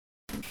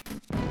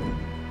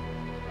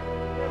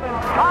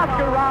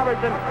Oscar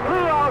Robertson,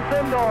 Lou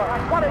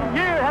Alcindor. What a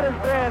year that has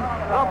been.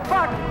 The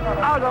Bucks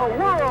are the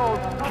world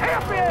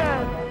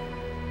champions.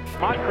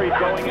 Moncrief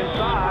going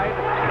inside.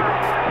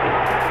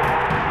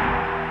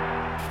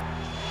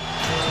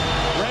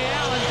 Ray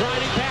Allen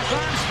driving past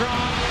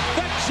Armstrong.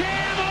 The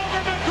jam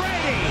over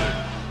McGrady.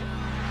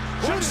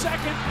 2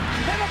 seconds.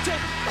 Middleton.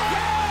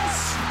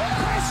 Yes!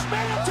 Chris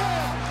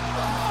Middleton!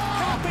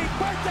 Happy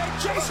birthday,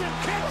 Jason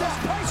Kidd. This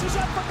place is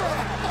up for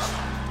grabs.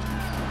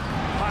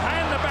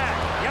 Behind the back.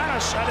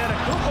 Giannis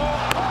Antetokounmpo.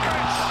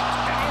 Chris.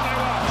 And on they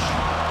watch.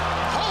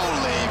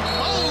 Holy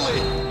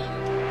moly!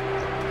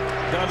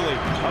 Dudley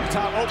up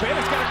top, open.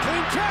 It's got a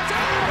clean catch.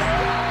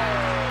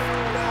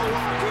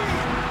 Milwaukee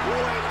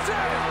wins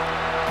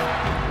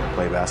it.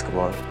 Play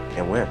basketball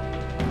and win.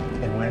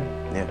 And win?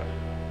 Yeah.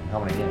 How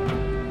many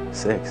games?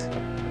 6.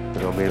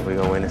 We're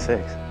gonna win in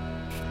 6.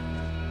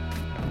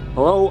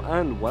 Hello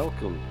and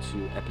welcome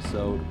to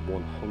episode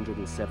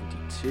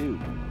 172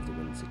 of the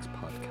Win 6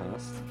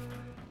 podcast.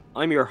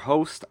 I'm your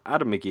host,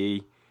 Adam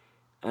McGee,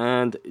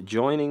 and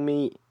joining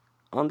me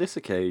on this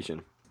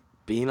occasion,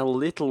 been a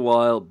little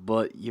while,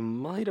 but you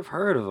might have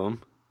heard of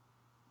him,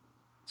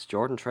 it's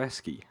Jordan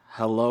Treske.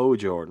 Hello,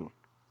 Jordan.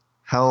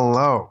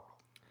 Hello.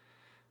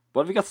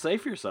 What have you got to say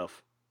for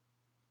yourself?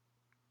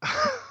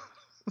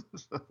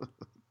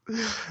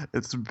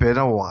 It's been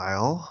a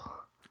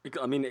while.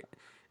 I mean,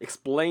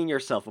 explain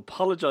yourself.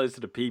 Apologize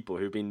to the people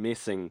who've been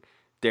missing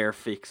their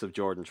fix of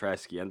Jordan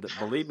Treske, and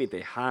believe me,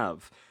 they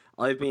have.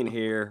 I've been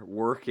here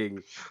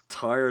working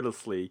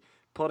tirelessly,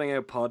 putting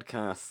out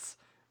podcasts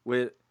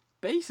with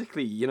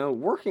basically,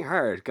 working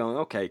hard, going,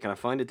 okay, can I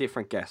find a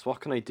different guest?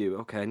 What can I do?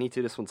 Okay, I need to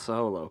do this one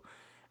solo.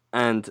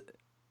 And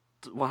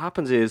what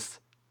happens is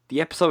the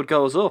episode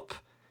goes up,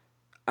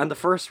 and the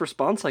first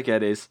response I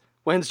get is,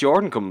 when's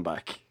Jordan coming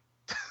back?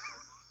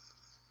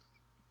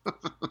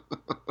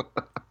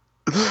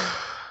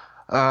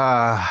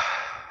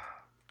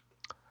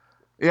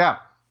 Yeah.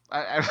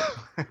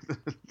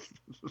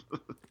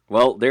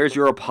 Well, there's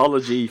your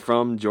apology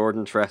from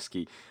Jordan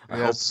Treske. I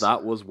hope Yes.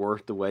 that was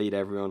worth the wait,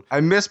 everyone.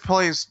 I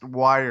misplaced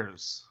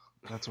wires.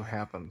 That's what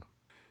happened.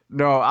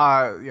 No,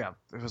 yeah,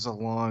 it was a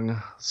long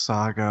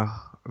saga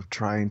of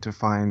trying to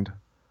find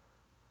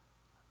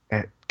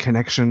a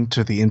connection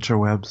to the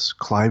interwebs,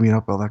 climbing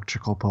up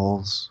electrical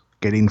poles,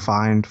 getting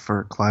fined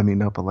for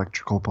climbing up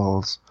electrical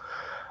poles.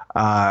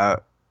 Yeah,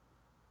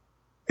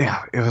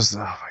 it was, oh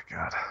my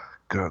God,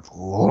 good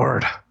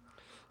Lord.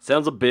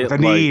 Sounds a bit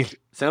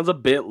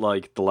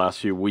like the last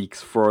few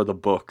weeks for the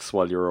Bucks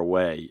while you're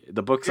away.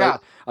 The Bucks, Yeah.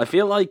 I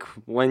feel like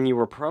when you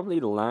were probably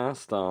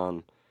last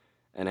on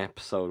an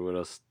episode with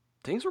us,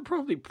 things were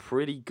probably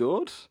pretty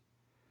good.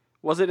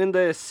 Was it in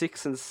the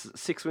 6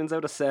 wins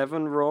out of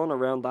 7 run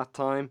around that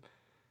time?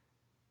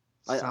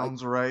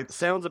 Sounds right.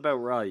 Sounds about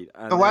right.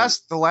 And The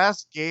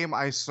last game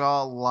I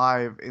saw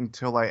live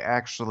until I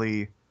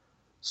actually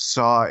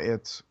saw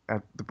it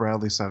at the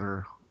Bradley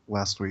Center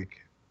last week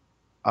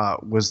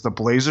was the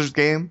Blazers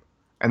game,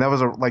 and that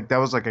was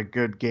like a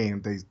good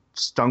game. They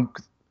stunk.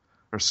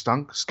 I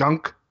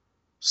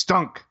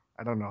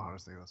don't know how to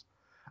say this.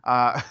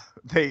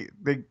 They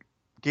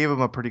gave them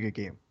a pretty good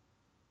game,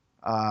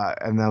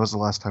 and that was the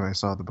last time I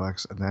saw the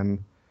Bucks. And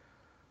then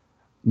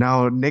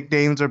now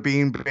nicknames are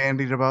being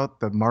bandied about: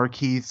 the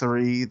Marquee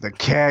 3, the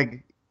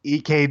Keg,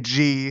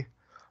 EKG,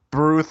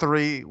 Brew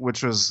 3,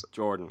 which was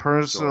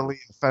personally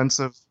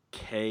offensive.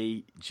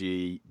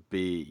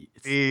 KGB.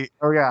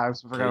 Oh yeah, I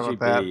forgot about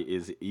that. KGB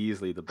is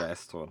easily the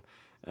best one.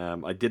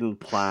 I didn't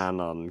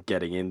plan on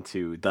getting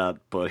into that,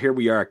 but here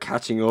we are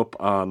catching up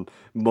on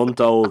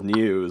month-old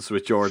news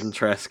with Jordan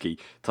Treske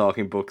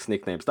talking Bucks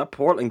nicknames. That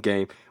Portland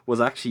game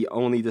was actually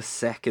only the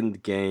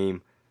second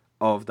game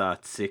of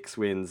that 6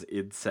 wins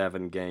in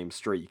 7 game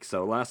streak.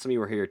 So last time you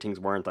were here, things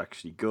weren't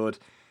actually good.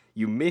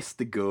 You missed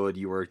the good.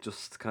 You were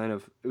just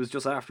it was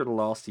just after the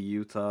loss to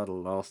Utah, the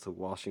loss to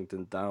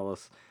Washington,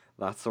 Dallas,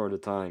 that sort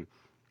of time.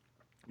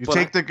 You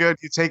take the good,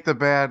 you take the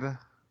bad.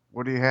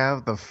 What do you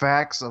have? The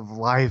facts of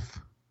life.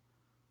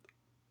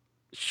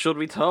 Should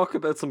we talk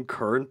about some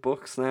current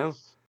Bucks now?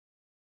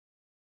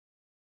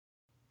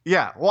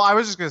 Yeah, well, I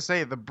was just going to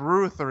say the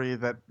Brew 3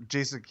 that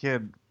Jason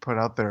Kidd put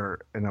out there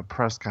in a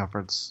press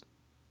conference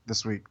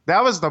this week.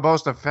 That was the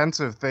most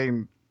offensive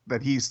thing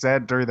that he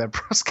said during that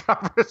press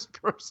conference,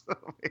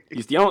 personally.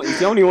 He's the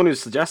only one who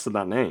suggested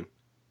that name.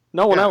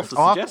 No one else has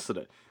suggested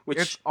it.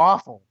 It's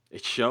awful.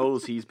 It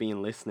shows he's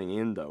been listening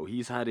in, though.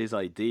 He's had his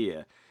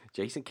idea.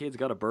 Jason Kidd's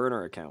got a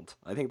burner account.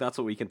 I think that's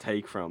what we can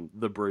take from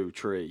the Brew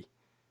Tree.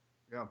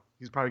 Yeah,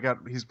 he's probably got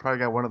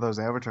one of those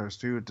avatars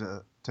too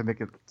to make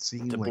it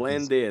seem to like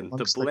blend in.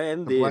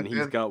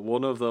 He's got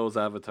one of those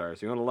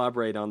avatars. You want to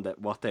elaborate on that?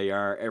 What they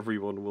are?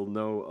 Everyone will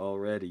know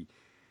already.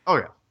 Oh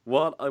yeah.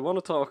 What I want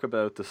to talk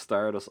about to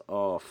start us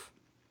off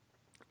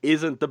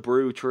isn't the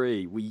Brew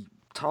Tree. We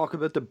talk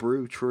about the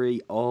Brew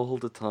Tree all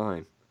the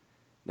time.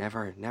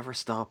 Never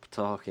stop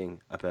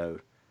talking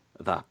about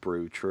that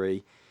Brew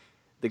Tree.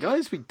 The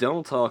guys we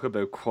don't talk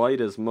about quite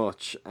as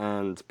much,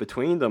 and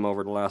between them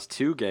over the last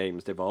 2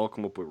 games, they've all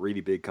come up with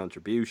really big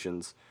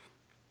contributions,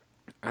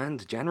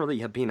 and generally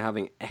have been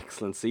having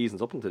excellent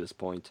seasons up until this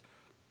point,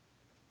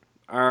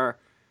 are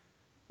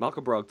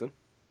Malcolm Brogdon,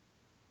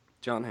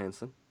 John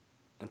Henson,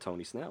 and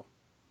Tony Snell.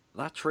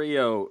 That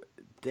trio,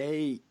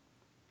 they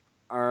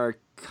are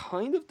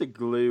kind of the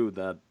glue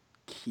that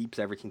keeps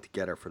everything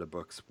together for the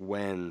Bucks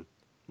when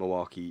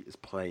Milwaukee is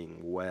playing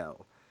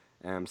well.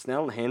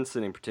 Snell and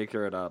Henson in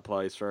particular, that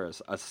applies for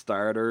us as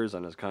starters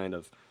and as kind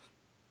of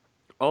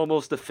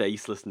almost the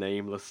faceless,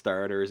 nameless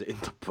starters in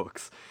the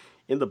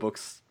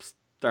Bucks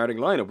starting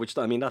lineup, which,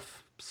 I mean, that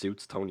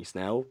suits Tony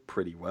Snell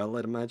pretty well,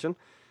 I'd imagine.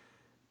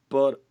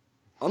 But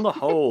on the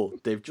whole,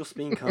 they've just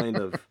been kind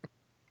of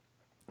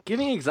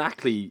giving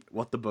exactly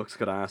what the Bucks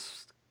could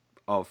ask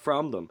of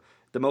from them.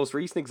 The most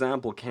recent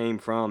example came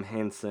from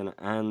Henson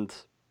and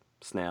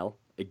Snell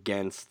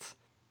against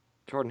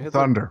Jordan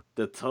Thunder.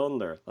 The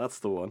Thunder, that's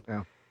the one.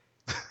 Yeah.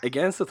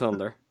 Against the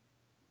Thunder,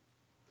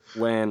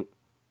 when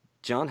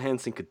John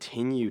Henson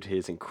continued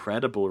his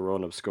incredible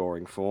run of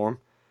scoring form,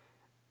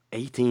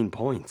 18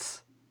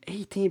 points.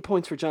 18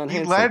 points for John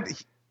Henson.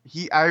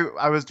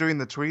 I was doing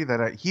the tweet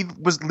that he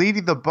was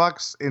leading the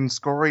Bucks in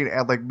scoring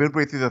at like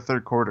midway through the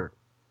third quarter.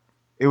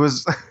 It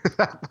was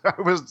I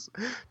was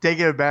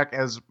taking it back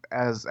as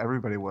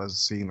everybody was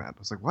seeing that. I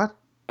was like, what?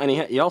 And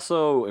he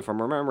also, if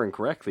I'm remembering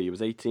correctly, it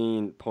was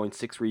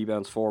 18.6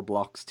 rebounds, 4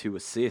 blocks, 2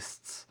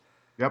 assists.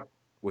 Yep.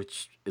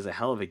 Which is a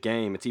hell of a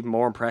game. It's even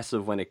more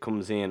impressive when it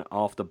comes in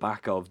off the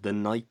back of the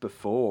night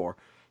before.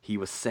 He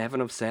was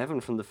 7 of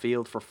 7 from the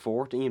field for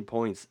 14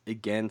 points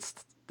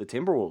against the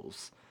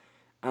Timberwolves.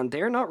 And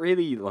they're not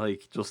really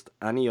like just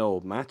any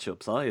old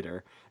matchups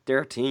either.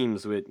 They're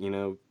teams with,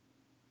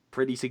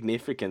 pretty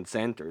significant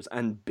centers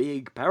and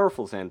big,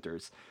 powerful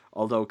centers.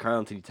 Although Karl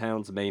Anthony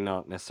Towns may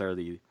not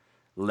necessarily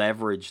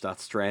leverage that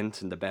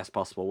strength in the best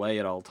possible way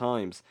at all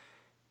times.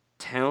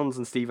 Towns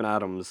and Steven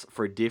Adams,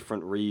 for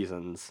different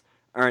reasons,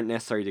 aren't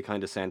necessarily the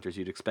kind of centers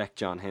you'd expect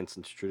John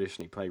Henson to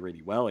traditionally play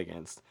really well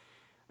against.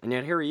 And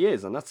yet here he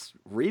is, and that's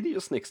really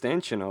just an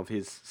extension of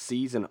his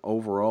season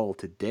overall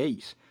to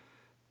date.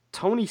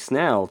 Tony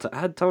Snell, to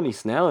add Tony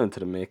Snell into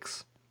the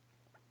mix,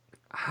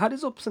 had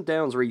his ups and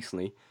downs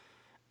recently,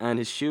 and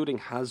his shooting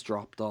has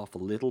dropped off a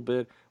little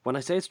bit. When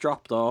I say it's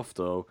dropped off,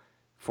 though,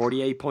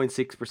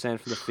 48.6%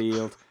 from the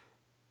field,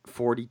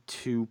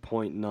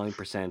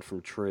 42.9%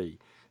 from 3.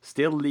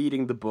 Still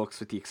leading the Bucks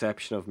with the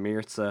exception of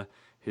Mirza,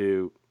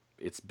 who,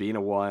 it's been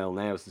a while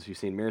now since we've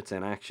seen Mirza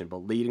in action,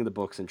 but leading the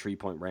Bucks in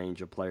 3-point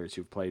range of players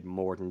who've played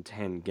more than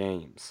 10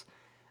 games.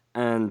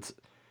 And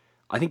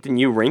I think the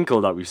new wrinkle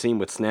that we've seen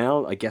with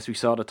Snell, I guess we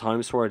saw the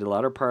times for the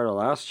latter part of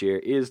last year,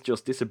 is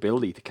just this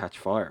ability to catch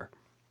fire.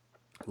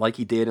 Like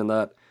he did in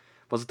that,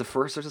 was it the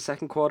first or the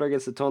second quarter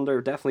against the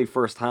Thunder? Definitely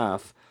first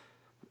half.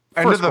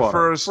 End of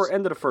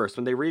the first,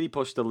 when they really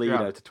pushed the lead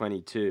out to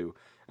 22,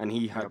 and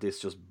he had this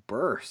just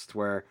burst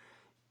where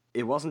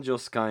it wasn't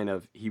just kind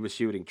of he was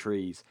shooting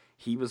threes.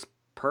 He was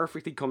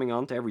perfectly coming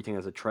onto everything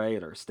as a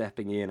trailer,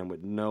 stepping in and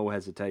with no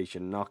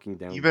hesitation, knocking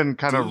down even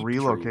kind of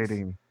relocating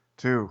threes.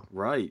 Too.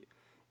 Right.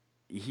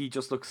 He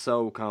just looks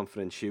so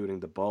confident shooting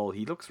the ball.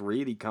 He looks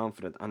really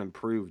confident and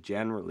improved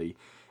generally.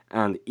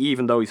 And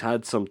even though he's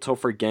had some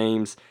tougher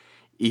games,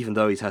 even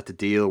though he's had to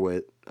deal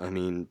with,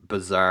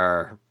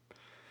 bizarre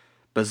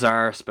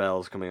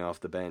spells coming off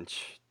the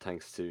bench,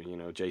 thanks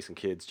to, Jason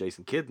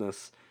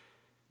Kiddness,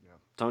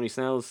 Tony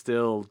Snell is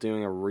still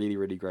doing a really,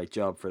 really great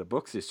job for the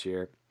Bucks this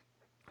year.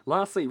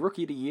 Lastly,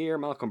 Rookie of the Year,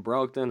 Malcolm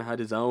Brogdon had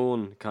his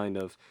own kind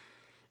of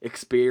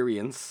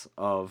experience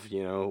of,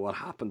 what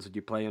happens when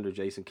you play under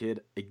Jason Kidd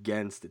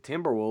against the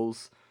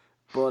Timberwolves.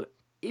 But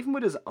even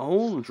with his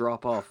own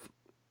drop-off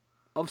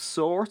of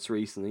sorts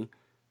recently,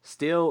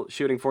 still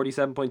shooting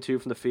 47.2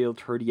 from the field,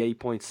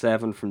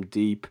 38.7 from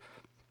deep,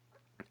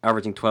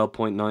 averaging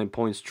 12.9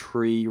 points,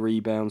 3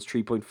 rebounds,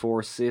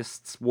 3.4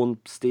 assists, 1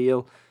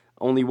 steal,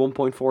 only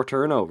 1.4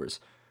 turnovers.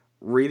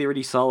 Really,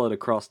 really solid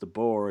across the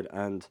board,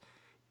 and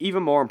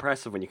even more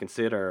impressive when you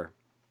consider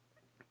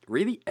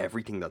really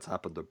everything that's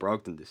happened to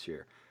Brogdon this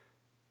year.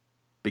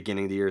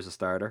 Beginning the year as a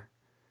starter,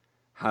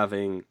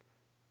 having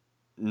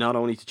not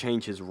only to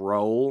change his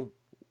role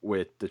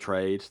with the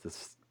trade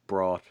that's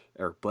brought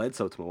Eric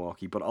Bledsoe to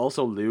Milwaukee, but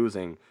also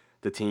losing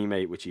the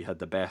teammate which he had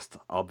the best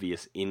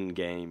obvious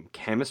in-game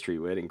chemistry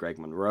with in Greg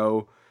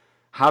Monroe,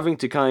 having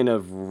to kind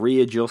of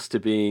readjust to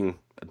being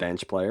a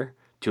bench player,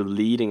 to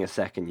leading a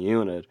second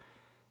unit.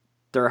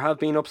 There have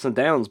been ups and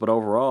downs, but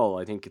overall,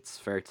 I think it's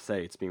fair to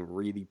say it's been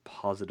really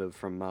positive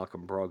from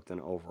Malcolm Brogdon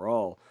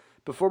overall.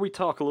 Before we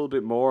talk a little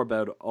bit more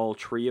about all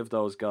 3 of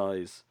those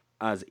guys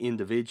as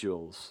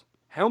individuals,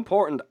 how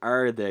important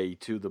are they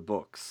to the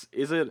Bucks?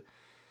 Is it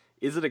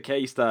a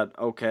case that,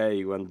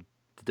 okay, when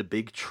the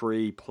big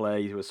 3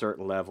 play to a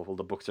certain level, well,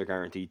 the Bucks are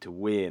guaranteed to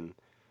win,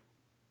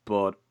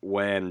 but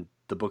when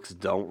the Bucks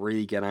don't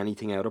really get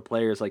anything out of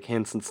players like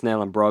Henson,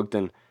 Snell, and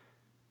Brogdon,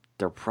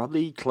 they're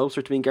probably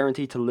closer to being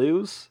guaranteed to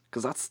lose?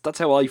 Because that's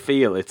how I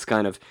feel. It's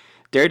kind of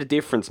they're the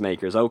difference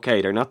makers.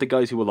 Okay, they're not the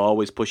guys who will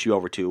always push you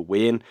over to a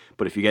win,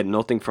 but if you get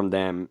nothing from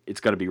them, it's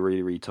going to be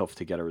really, really tough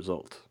to get a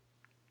result.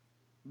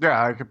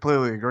 Yeah, I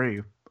completely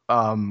agree.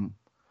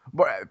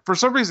 But for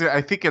some reason,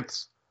 I think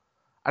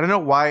I don't know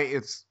why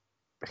it's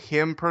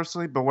him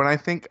personally, but when I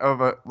think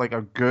of a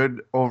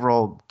good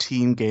overall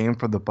team game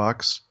for the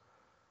Bucks,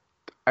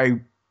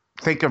 I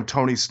think of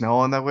Tony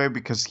Snell in that way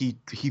because he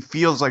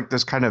feels like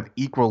this kind of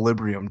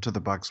equilibrium to the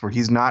Bucks where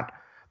he's not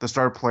the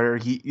star player.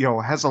 He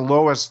has the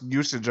lowest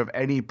usage of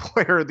any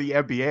player in the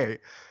NBA,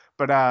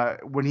 but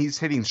when he's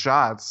hitting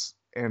shots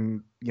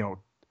and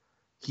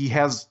he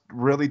has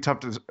really tough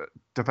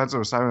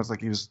defensive assignments,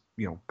 like he was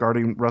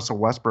guarding Russell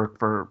Westbrook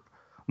for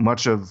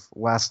much of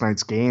last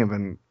night's game,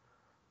 and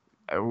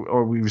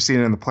or we've seen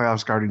it in the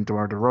playoffs guarding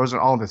DeMar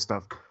DeRozan, all this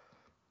stuff.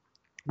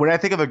 When I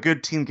think of a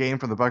good team game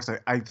for the Bucks,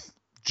 I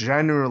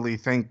generally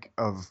think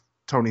of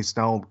Tony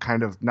Snell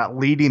kind of not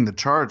leading the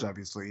charge,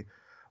 obviously,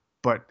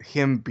 but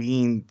him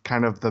being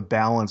kind of the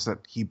balance that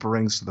he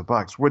brings to the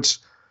Bucks. Which,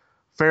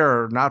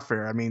 fair or not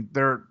fair, I mean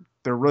they're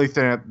really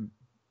thin at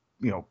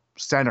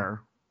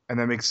center, and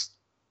that makes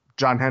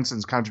John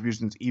Henson's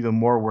contributions even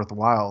more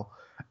worthwhile,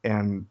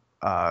 and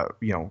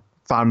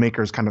Thon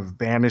Maker's kind of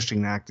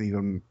vanishing act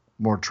even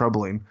more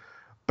troubling.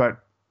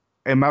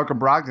 And Malcolm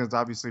Brogdon's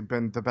obviously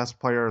been the best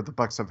player the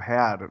Bucks have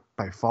had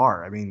by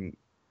far. I mean,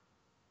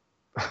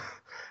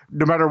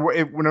 no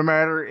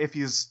matter if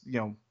he's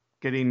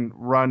getting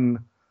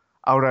run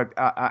out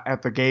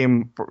at the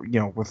game for,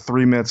 with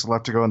 3 minutes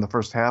left to go in the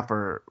first half,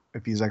 or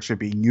if he's actually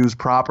being used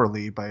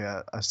properly by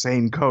a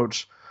sane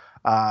coach,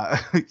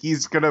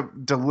 he's gonna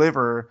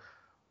deliver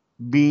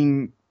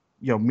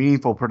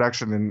meaningful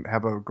production and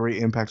have a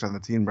great impact on the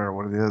team, no matter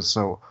what it is.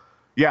 So,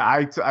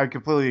 yeah, I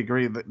completely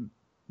agree that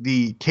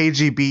the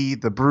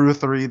KGB, the Brew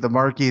 3, the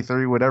Marquee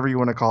 3, whatever you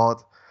want to call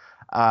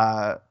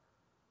it,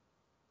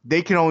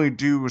 they can only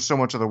do so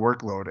much of the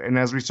workload. And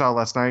as we saw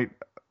last night,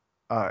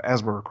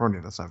 as we're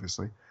recording this,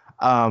 obviously,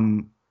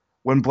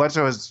 when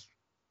Bledsoe has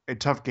a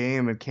tough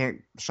game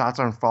and shots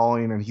aren't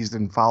falling and he's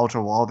in foul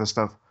trouble, all this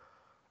stuff,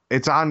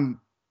 it's on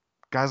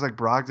guys like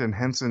Brogdon,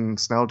 Henson, and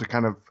Snell to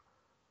kind of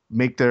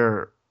make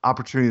their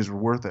opportunities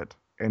worth it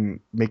and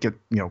make it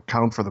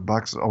count for the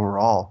Bucks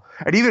overall.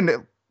 And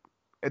even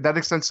that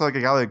extends to like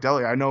a guy like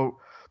Dele. I know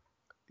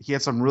he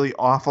had some really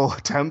awful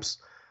attempts,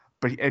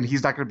 and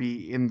he's not going to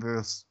be in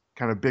this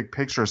kind of big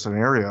picture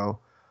scenario,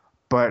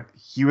 but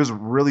he was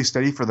really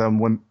steady for them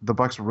when the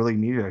Bucks really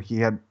needed it.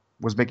 He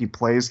was making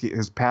plays.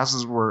 His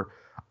passes were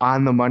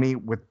on the money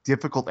with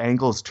difficult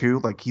angles too.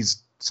 Like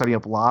he's setting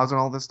up lobs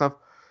and all this stuff.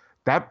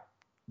 That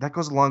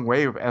goes a long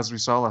way, as we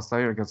saw last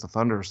night against the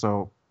Thunder.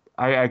 So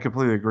I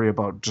completely agree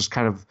about just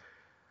kind of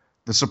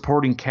the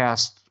supporting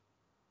cast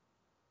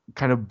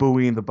kind of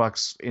buoying the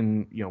Bucks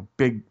in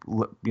big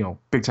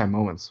time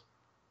moments.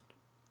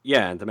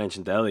 Yeah, and to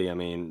mention Dele, I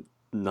mean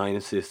 9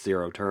 assists,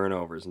 0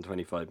 turnovers in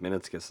 25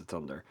 minutes against the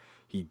Thunder.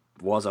 He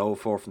was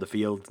 0-4 from the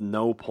field,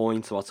 no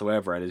points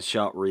whatsoever, and his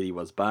shot really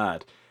was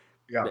bad.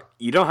 Yeah,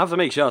 you don't have to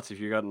make shots if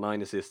you got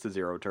 9 assists to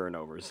 0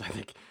 turnovers. I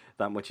think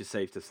that much is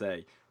safe to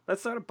say.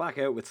 Let's start back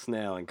out with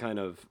Snell and kind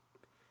of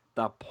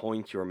that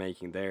point you were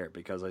making there,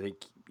 because I think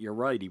you're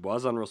right. He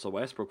was on Russell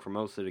Westbrook for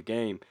most of the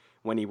game.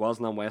 When he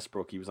wasn't on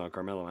Westbrook, he was on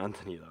Carmelo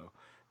Anthony, though.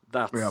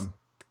 That's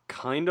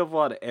kind of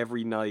what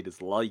every night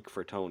is like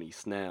for Tony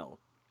Snell.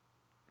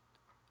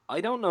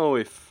 I don't know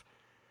if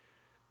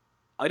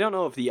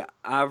the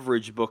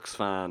average Bucks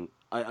fan,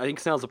 I think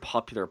Snell's a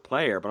popular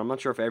player, but I'm not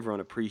sure if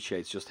everyone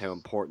appreciates just how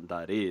important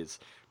that is.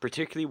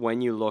 Particularly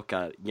when you look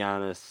at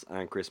Giannis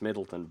and Chris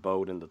Middleton,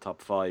 both in the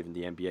top 5 in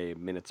the NBA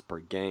minutes per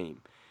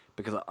game.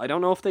 Because I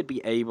don't know if they'd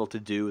be able to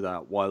do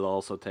that while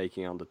also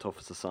taking on the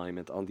toughest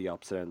assignment on the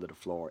opposite end of the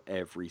floor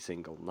every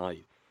single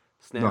night.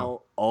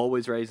 Snell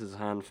always raises his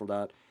hand for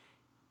that.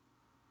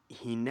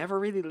 He never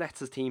really lets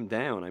his team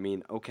down. I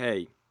mean,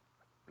 okay,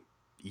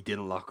 he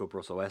didn't lock up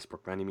Russell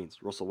Westbrook by any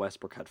means. Russell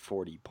Westbrook had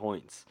 40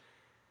 points.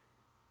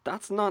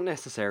 That's not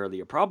necessarily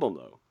a problem,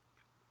 though.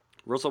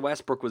 Russell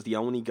Westbrook was the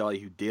only guy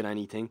who did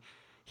anything.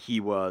 He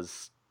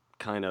was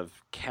kind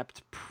of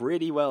kept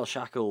pretty well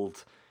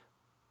shackled,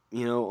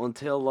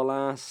 until the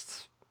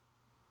last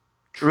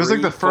it was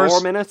like the first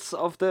 4 minutes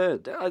of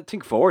I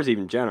think 4 is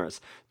even generous.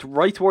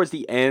 Right towards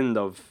the end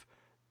of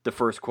the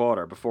first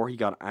quarter, before he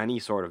got any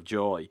sort of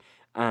joy.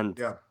 And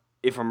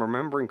if I'm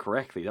remembering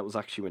correctly, that was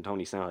actually when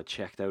Tony Snell had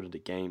checked out of the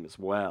game as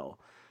well.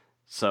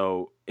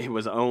 So it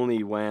was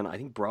only when I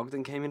think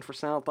Brogdon came in for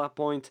Snell at that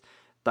point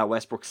that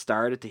Westbrook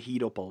started to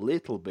heat up a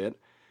little bit.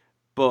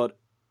 But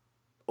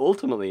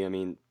ultimately, I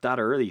mean, that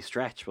early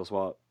stretch was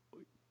what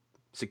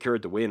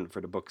secured the win for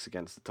the Bucks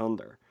against the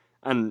Thunder.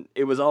 And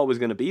it was always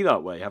going to be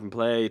that way, having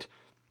played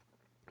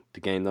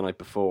the game the night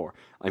before.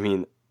 I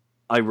mean,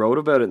 I wrote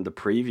about it in the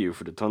preview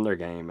for the Thunder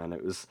game, and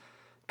it was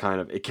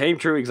it came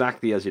true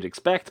exactly as you'd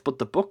expect, but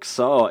the Bucks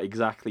saw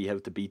exactly how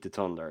to beat the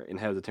Thunder in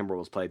how the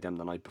Timberwolves played them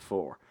the night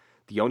before.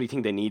 The only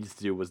thing they needed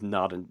to do was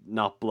not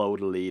blow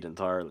the lead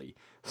entirely.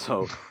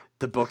 So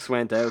the Bucks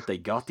went out, they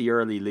got the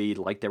early lead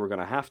like they were going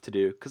to have to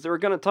do, because they were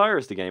going to tire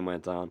as the game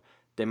went on.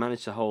 they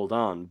managed to hold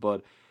on.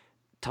 But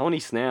Tony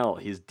Snell,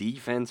 his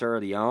defense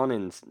early on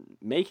and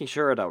making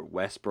sure that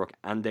Westbrook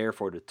and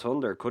therefore the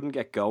Thunder couldn't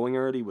get going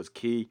early was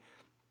key.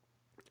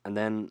 And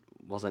then,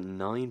 was it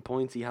 9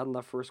 points he had in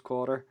that first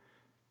quarter?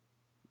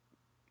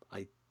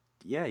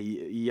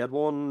 He had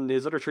one.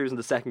 His other three was in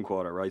the second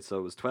quarter, right? So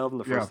it was 12 in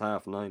the first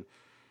half, 9.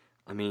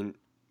 I mean,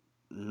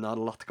 not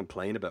a lot to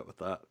complain about with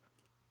that.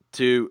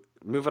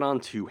 Moving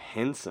on to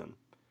Henson.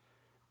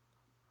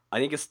 I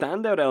think a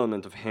standout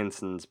element of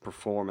Henson's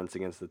performance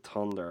against the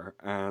Thunder,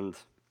 and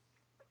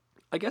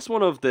I guess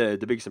one of the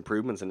biggest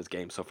improvements in his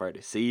game so far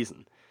this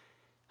season,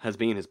 has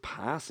been his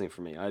passing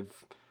for me.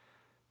 I've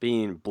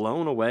been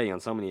blown away on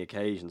so many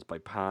occasions by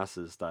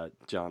passes that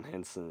John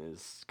Henson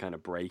is kind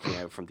of breaking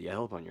out from the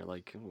elbow, and you're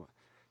like,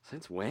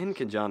 since when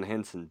can John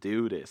Henson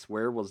do this?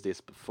 Where was this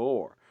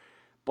before?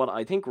 But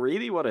I think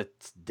really what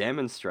it's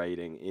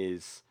demonstrating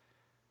is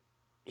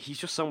he's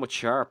just so much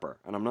sharper,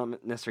 and I'm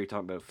not necessarily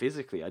talking about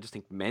physically. I just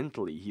think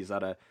mentally he's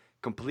at a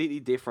completely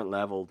different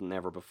level than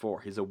ever before.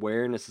 His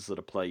awareness is at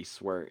a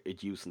place where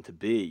it used to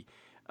be.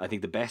 I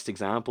think the best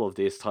example of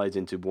this ties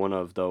into one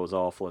of those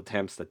awful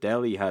attempts that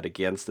Delhi had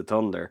against the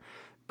Thunder,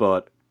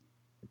 but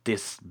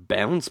this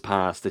bounce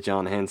pass that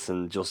John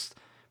Henson just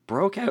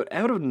broke out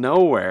of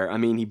nowhere. I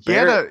mean,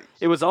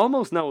 it was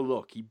almost no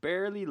look. He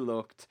barely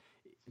looked.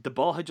 The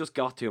ball had just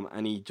got to him,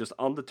 and he just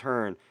on the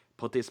turn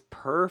put this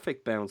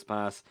perfect bounce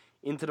pass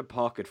into the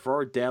pocket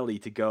for Delhi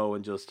to go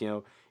and just,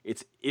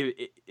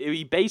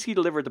 he basically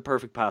delivered the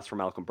perfect pass for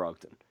Malcolm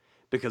Brogdon,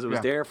 because it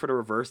was there for the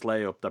reverse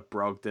layup that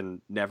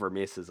Brogdon never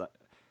misses.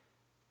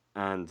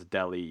 And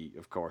Delhi,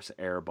 of course,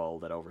 airball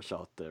that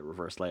overshot the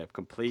reverse layup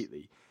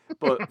completely.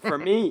 But for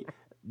me,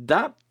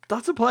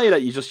 that's a play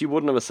that you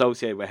wouldn't have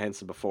associated with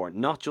Henson before,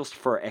 not just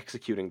for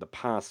executing the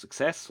pass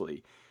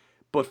successfully,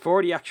 but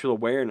for the actual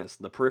awareness,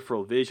 the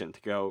peripheral vision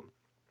to go,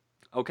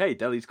 okay,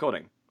 Delhi's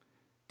cutting.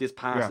 This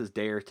pass is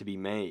there to be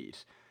made.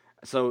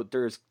 So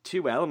there's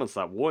two elements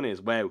that. One is,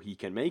 wow, he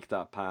can make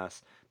that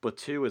pass, but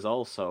two is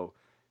also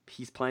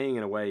he's playing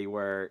in a way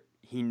where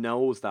he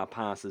knows that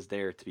pass is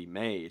there to be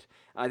made.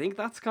 I think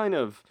that's kind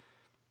of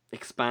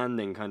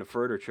expanding kind of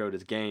further throughout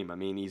his game. I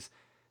mean, he's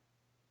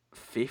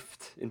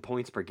 5th in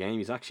points per game.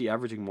 He's actually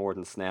averaging more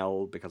than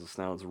Snell because of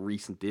Snell's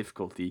recent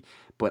difficulty,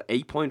 but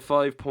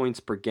 8.5 points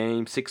per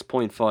game,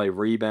 6.5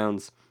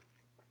 rebounds.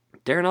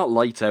 They're not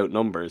lights out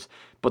numbers,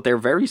 but they're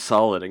very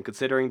solid, and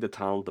considering the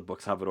talent the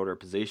Bucks have at other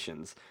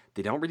positions,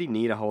 they don't really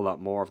need a whole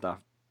lot more of that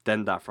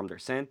than that from their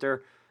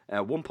center.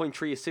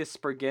 1.3 assists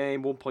per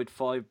game,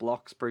 1.5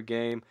 blocks per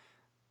game.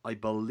 I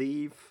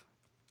believe,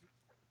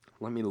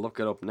 let me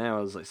look it up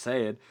now as I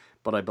say it,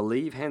 but I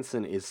believe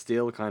Henson is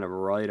still kind of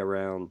right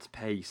around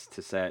pace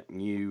to set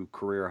new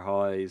career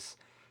highs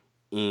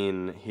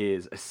in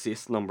his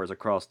assist numbers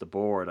across the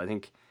board. I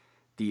think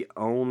the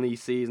only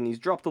season, he's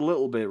dropped a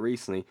little bit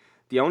recently,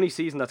 the only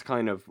season that's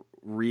kind of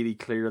really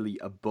clearly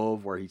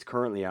above where he's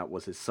currently at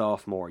was his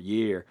sophomore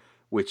year,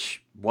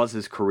 which was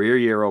his career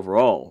year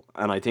overall.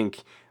 And I think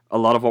a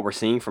lot of what we're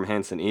seeing from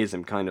Henson is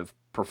him kind of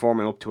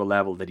performing up to a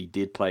level that he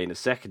did play in his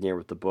second year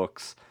with the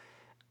Bucks.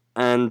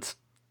 And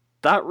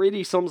that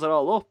really sums it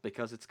all up,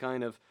 because it's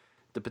kind of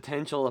the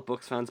potential that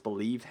Bucks fans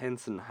believed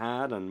Henson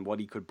had and what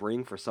he could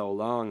bring for so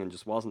long and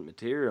just wasn't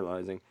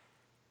materializing.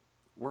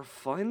 We're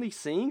finally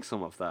seeing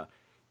some of that.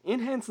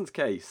 In Henson's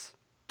case,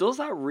 does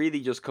that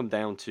really just come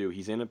down to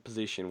he's in a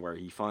position where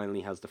he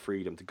finally has the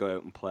freedom to go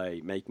out and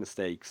play, make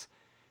mistakes,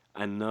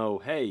 and know,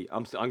 hey,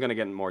 I'm going to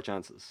get more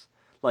chances?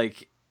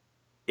 Like,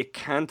 it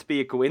can't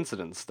be a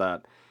coincidence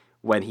that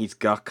when he's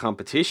got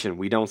competition,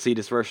 we don't see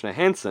this version of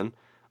Henson.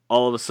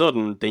 All of a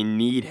sudden, they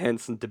need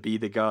Henson to be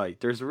the guy.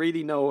 There's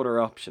really no other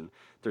option.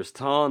 There's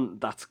Ton,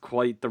 that's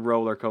quite the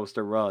roller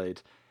coaster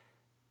ride.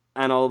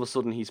 And all of a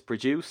sudden, he's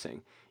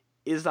producing.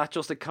 Is that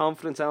just a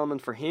confidence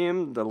element for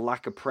him? The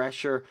lack of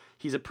pressure?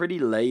 He's a pretty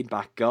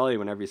laid-back guy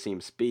whenever you see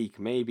him speak.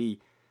 Maybe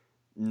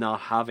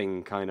not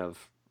having kind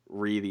of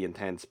really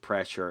intense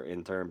pressure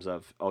in terms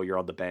of, oh, you're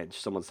on the bench,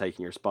 someone's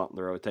taking your spot in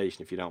the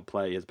rotation if you don't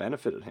play, has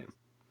benefited him.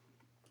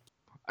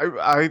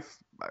 I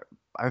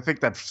think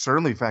that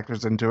certainly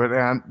factors into it,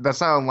 and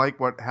that's not unlike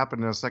what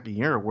happened in his second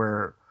year,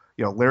 where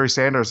Larry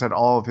Sanders had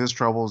all of his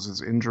troubles,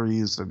 his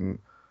injuries, and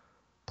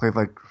played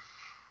like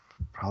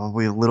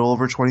probably a little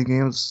over 20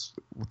 games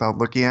without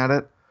looking at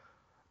it.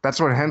 That's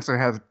when Henson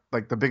had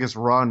like the biggest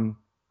run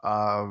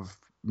of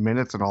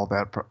minutes and all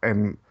that,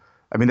 and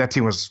I mean that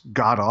team was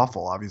god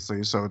awful,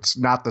 obviously, so it's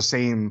not the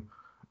same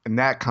in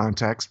that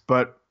context.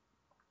 But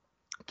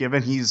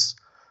given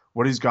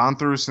what he's gone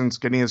through since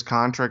getting his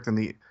contract and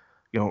the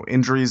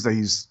injuries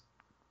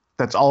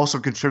that's also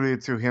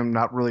contributed to him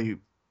not really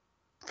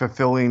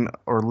fulfilling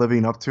or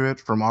living up to it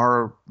from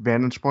our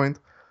vantage point.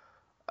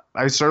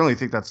 I certainly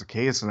think that's the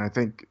case, and I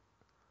think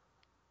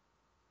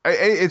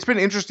it's been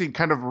interesting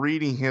kind of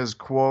reading his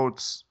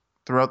quotes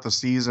throughout the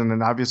season,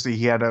 and obviously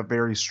he had a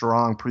very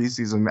strong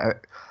preseason.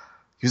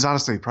 He was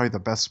honestly probably the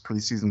best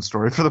preseason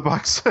story for the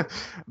Bucks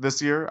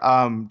this year,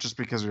 just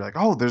because you're like,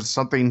 oh, there's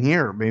something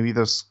here. Maybe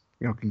this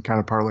can kind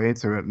of parlay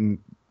into it, and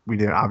we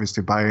didn't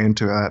obviously buy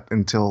into that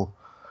until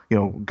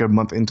good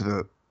month into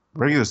the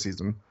regular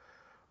season.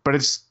 But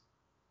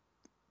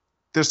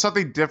there's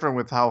something different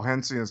with how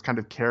Henson is kind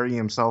of carrying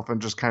himself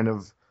and just kind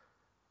of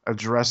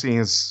addressing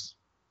his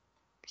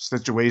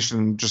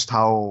situation, just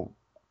how,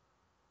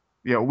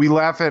 we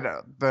laugh at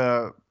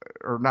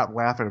or not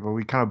laugh at it, but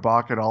we kind of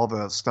balk at all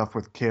the stuff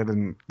with Kidd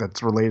and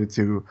that's related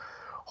to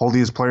holding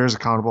his players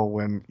accountable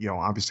when,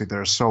 obviously there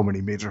are so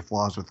many major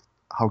flaws with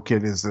how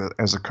Kidd is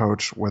as a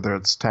coach, whether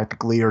it's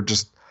tactically or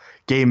just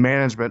game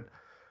management.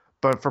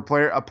 But for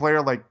a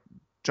player like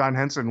John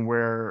Henson,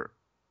 where,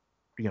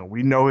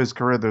 we know his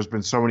career, there's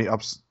been so many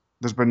ups,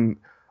 there's been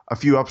a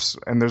few ups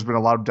and there's been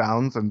a lot of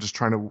downs, and just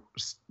trying to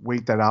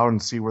wait that out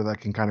and see where that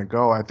can kind of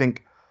go. I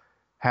think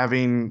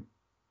having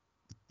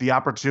the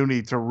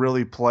opportunity to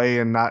really play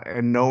and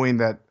knowing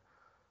that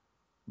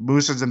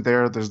Moose isn't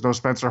there, there's no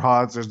Spencer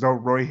Hawes, there's no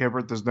Roy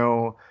Hibbert, there's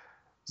no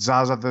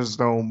Zaza, there's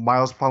no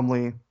Miles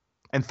Plumlee,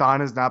 and Thon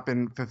has not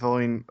been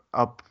fulfilling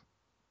up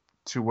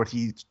to what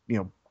he,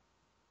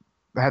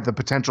 had the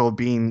potential of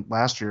being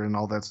last year and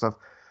all that stuff.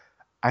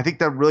 I think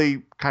that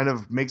really kind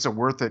of makes it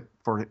worth it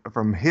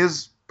from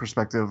his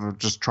perspective of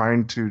just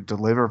trying to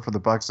deliver for the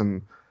Bucks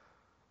and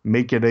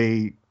make it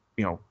a,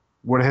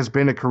 what has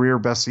been a career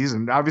best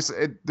season.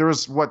 Obviously, there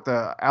was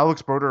the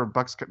Alex Broder of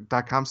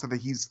Bucks.com said that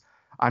he's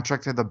on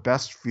track to have the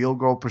best field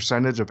goal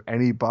percentage of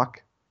any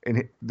Buck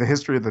in the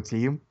history of the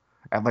team.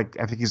 At I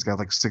think he's got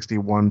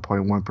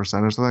 61.1%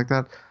 or something like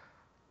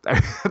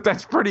that.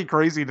 That's pretty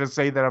crazy to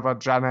say that about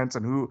John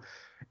Henson, who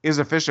is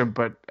efficient,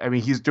 but I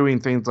mean, he's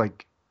doing things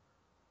like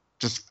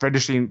just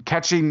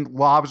catching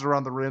lobs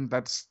around the rim.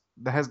 That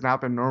has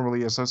not been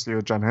normally associated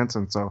with John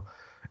Henson. So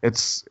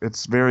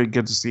it's very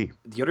good to see.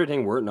 The other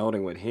thing worth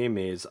noting with him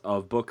is,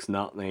 of Bucks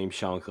not named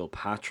Sean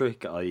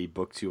Kilpatrick, i.e.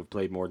 Bucks who have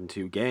played more than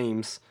 2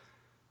 games,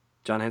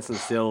 John Henson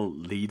still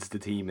leads the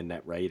team in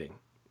net rating,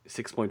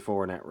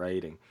 6.4 net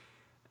rating.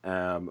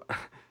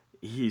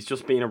 He's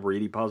just been a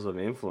really positive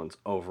influence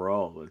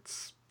overall.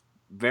 It's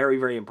very,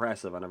 very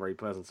impressive and a very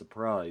pleasant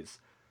surprise.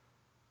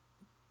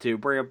 To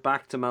bring it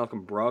back to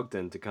Malcolm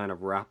Brogdon to kind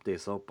of wrap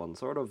this up on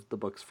sort of the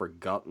Bucks'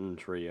 forgotten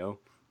trio.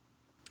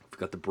 We've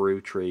got the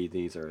Brew Tree,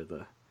 these are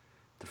the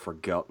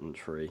forgotten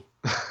tree.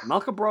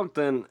 Malcolm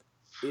Brogdon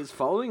is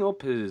following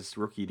up his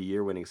Rookie of the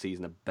Year winning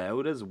season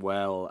about as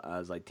well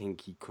as I think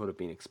he could have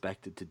been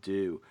expected to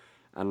do.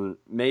 And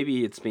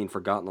maybe it's been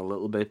forgotten a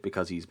little bit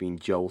because he's been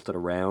jolted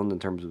around in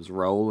terms of his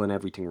role and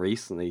everything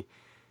recently.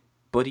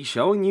 But he's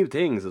showing new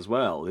things as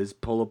well. His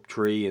pull-up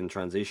tree in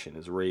transition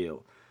is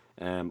real.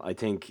 I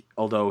think,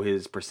 although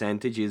his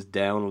percentage is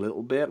down a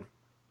little bit,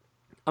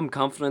 I'm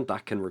confident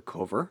that can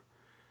recover.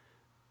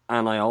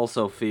 And I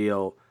also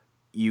feel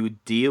you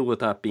deal with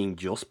that being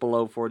just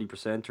below 40%,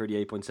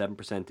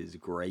 38.7% is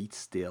great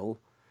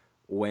still,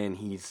 when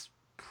he's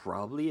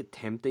probably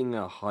attempting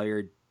a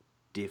higher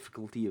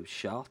difficulty of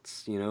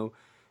shots,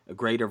 a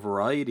greater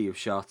variety of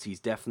shots.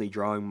 He's definitely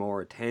drawing more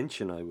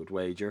attention, I would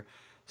wager.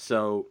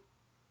 So,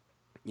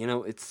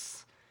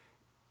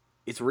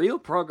 it's real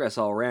progress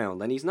all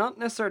around, and he's not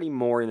necessarily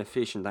more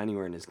inefficient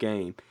anywhere in his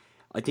game.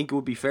 I think it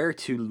would be fair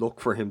to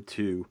look for him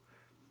to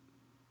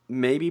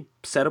maybe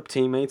set up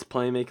teammates,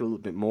 play and make a little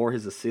bit more.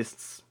 His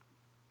assists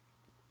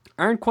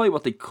aren't quite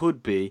what they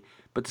could be,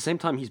 but at the same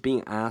time he's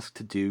being asked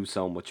to do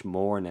so much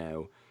more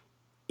now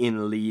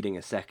in leading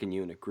a second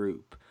unit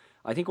group.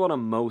 I think what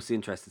I'm most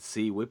interested to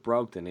see with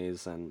Brogdon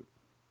is, and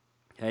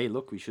hey,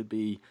 look, we should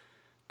be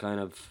kind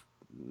of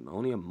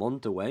only a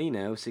month away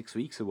now, 6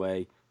 weeks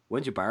away,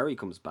 when Jabari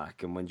comes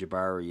back, and when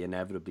Jabari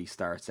inevitably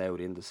starts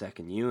out in the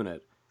second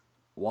unit,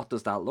 what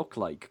does that look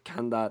like?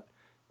 Can that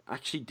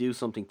actually do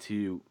something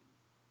to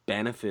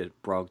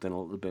benefit Brogdon a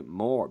little bit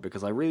more?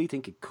 Because I really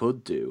think it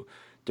could do.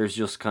 There's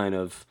just kind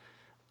of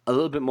a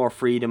little bit more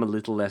freedom, a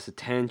little less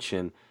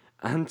attention,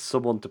 and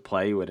someone to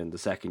play with in the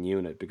second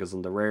unit, because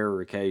on the rare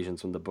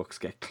occasions when the Bucks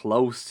get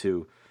close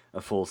to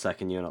a full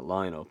second unit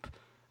lineup,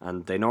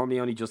 and they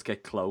normally only just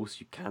get close,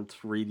 you can't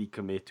really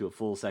commit to a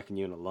full second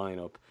unit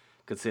lineup,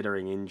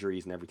 considering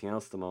injuries and everything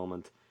else at the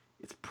moment,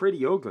 it's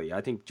pretty ugly.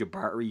 I think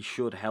Jabari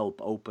should help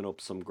open up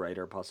some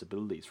greater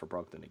possibilities for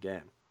Brogdon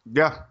again.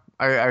 Yeah,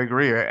 I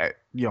agree.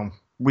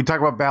 We talk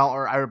about balance,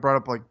 or I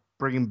brought up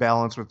bringing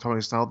balance with Tony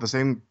Snell. The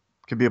same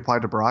can be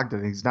applied to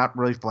Brogdon. He's not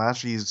really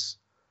flashy.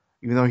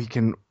 Even though he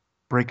can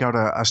break out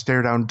a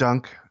stare down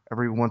dunk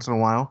every once in a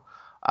while,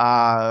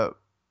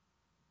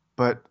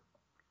 but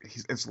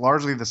it's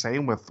largely the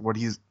same with what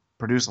he's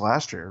produced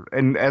last year.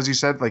 And as you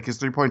said, his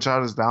 3-point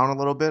shot is down a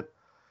little bit,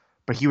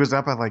 but he was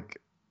up at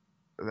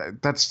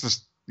that's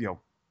just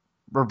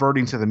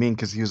reverting to the mean,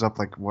 because he was up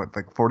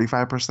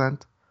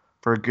 45%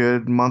 for a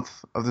good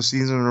month of the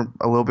season, or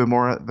a little bit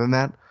more than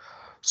that.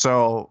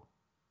 So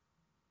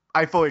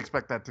I fully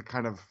expect that to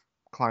kind of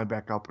climb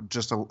back up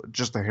just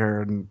a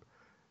hair, and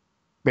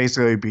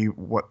basically be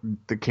what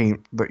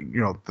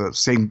the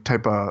same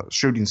type of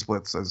shooting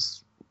splits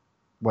as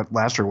what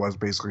last year was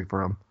basically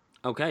for him.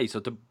 Okay, so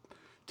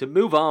to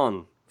move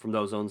on from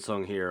those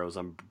unsung heroes,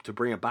 and to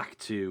bring it back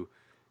to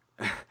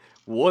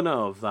one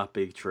of that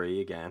big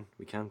tree again,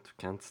 we can't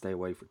stay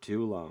away for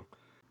too long.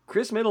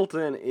 Chris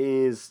Middleton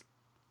is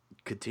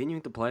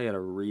continuing to play at a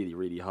really,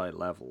 really high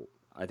level.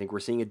 I think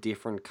we're seeing a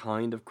different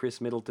kind of Chris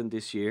Middleton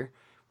this year,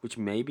 which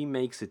maybe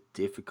makes it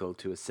difficult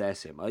to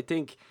assess him. I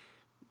think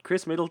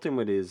Chris Middleton,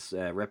 with his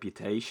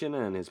reputation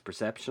and his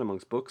perception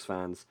amongst Bucks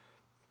fans,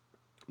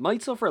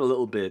 might suffer a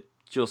little bit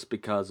just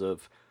because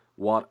of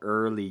what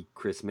early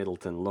Chris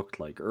Middleton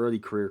looked like. Early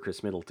career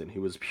Chris Middleton,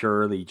 who was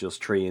purely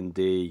just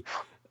 3-and-D,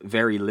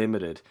 very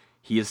limited.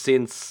 He has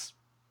since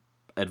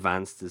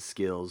advanced his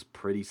skills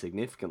pretty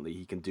significantly.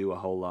 He can do a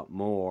whole lot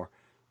more,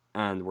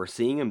 and we're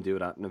seeing him do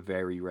that on a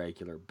very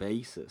regular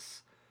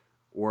basis.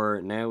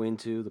 We're now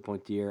into the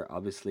point of the year,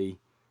 obviously,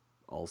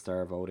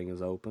 All-Star voting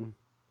is open.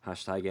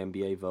 Hashtag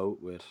NBA vote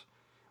with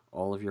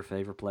all of your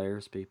favorite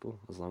players, people,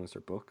 as long as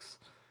they're Bucks.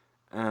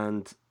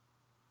 And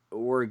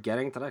we're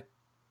getting to that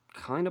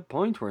kind of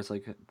point where it's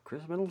like,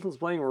 Chris Middleton's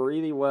playing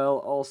really well,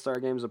 All-Star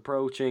game's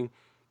approaching.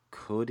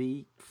 Could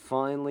he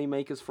finally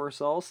make his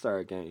first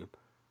All-Star game?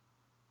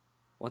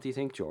 What do you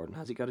think, Jordan?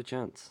 Has he got a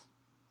chance?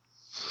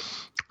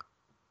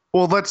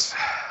 Well, let's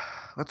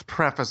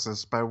preface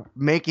this by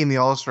making the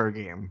All-Star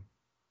game.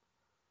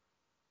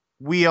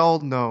 We all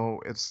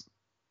know, it's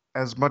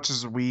as much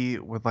as we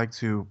would like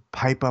to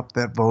pipe up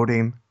that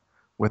voting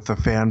with the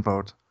fan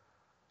vote,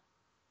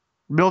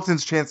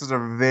 Middleton's chances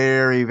are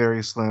very,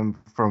 very slim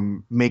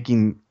from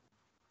making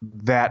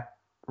that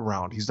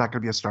round. He's not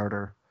going to be a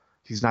starter.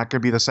 He's not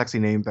going to be the sexy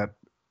name that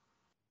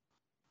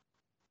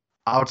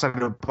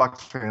outside of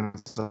Bucks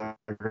fans are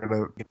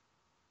going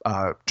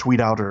to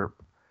tweet out or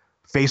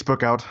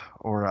Facebook out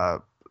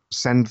or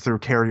send through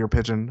carrier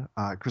pigeon.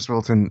 Chris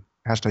Middleton,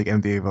 hashtag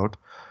NBA vote.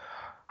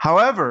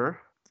 However,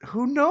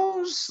 who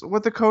knows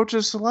what the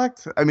coaches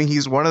select? I mean,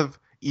 he's one of,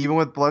 even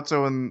with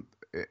Bledsoe in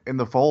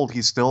the fold,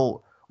 he's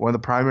still one of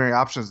the primary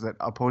options that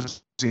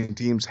opposing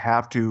teams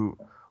have to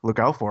look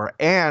out for.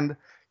 And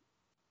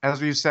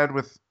as we've said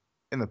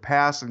in the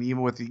past, and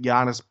even with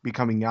Giannis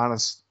becoming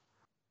Giannis,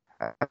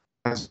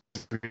 as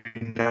we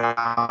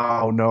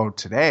now know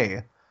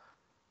today,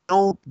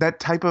 that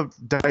type of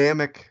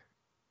dynamic,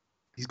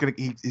 he's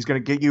gonna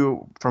get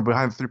you from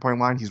behind the 3-point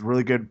line. He's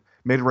really good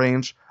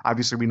mid-range.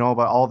 Obviously, we know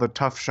about all the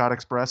tough shot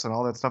express and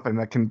all that stuff, and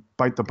that can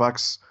bite the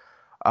Bucks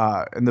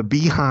in the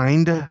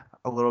behind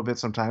a little bit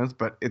sometimes.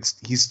 But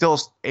he's still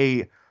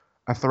a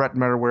threat no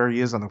matter where he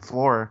is on the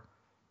floor.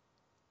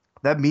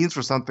 That means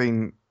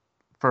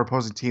for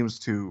opposing teams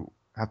to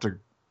have to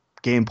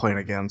game plan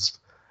against,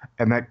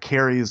 and that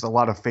carries a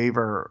lot of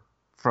favor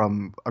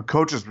from a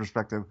coach's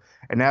perspective.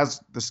 And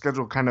as the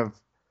schedule kind of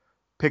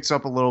picks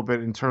up a little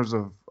bit in terms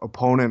of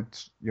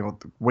opponent, the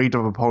weight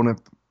of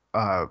opponent,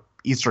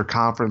 Eastern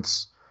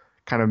Conference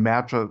kind of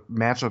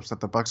matchups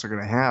that the Bucks are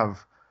going to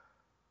have,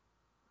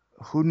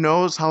 who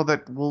knows how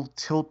that will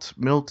tilt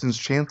Middleton's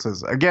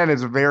chances. Again,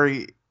 it's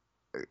very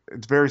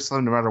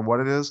slim no matter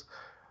what it is,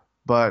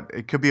 but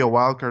it could be a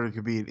wild card. It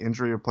could be an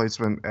injury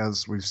replacement,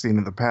 as we've seen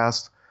in the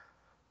past.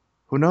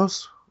 Who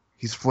knows?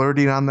 He's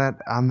flirting on that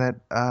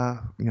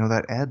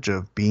that edge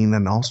of being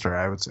an All-Star,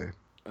 I would say.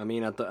 I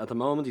mean, at the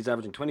moment, he's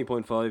averaging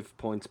 20.5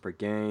 points per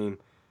game,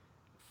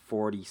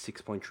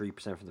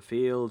 46.3% from the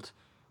field.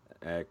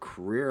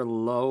 Career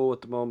low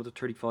at the moment at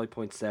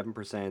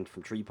 35.7%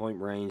 from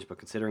 3-point range, but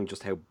considering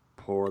just how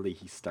poorly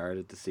he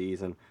started the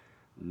season,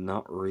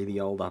 not really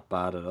all that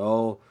bad at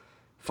all.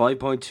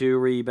 5.2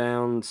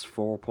 rebounds,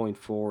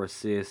 4.4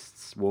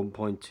 assists,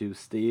 1.2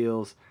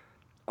 steals,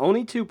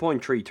 only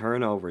 2.3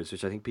 turnovers,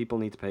 which I think people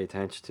need to pay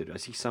attention to. I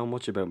see so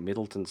much about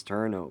Middleton's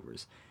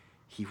turnovers.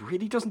 He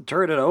really doesn't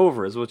turn it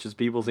over as much as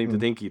people seem to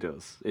think he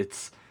does.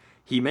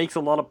 He makes a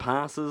lot of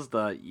passes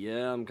that,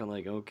 I'm kind of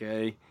like,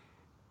 okay.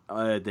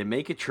 They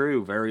make it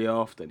true very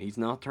often. He's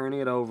not turning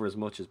it over as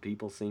much as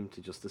people seem to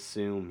just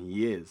assume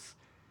he is.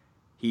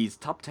 He's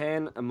top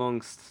 10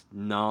 amongst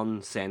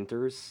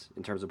non-centers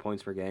in terms of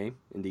points per game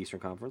in the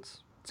Eastern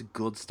Conference. It's a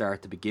good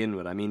start to begin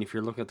with. I mean, if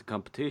you're looking at the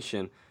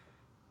competition,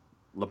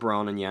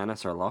 LeBron and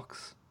Giannis are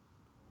locks.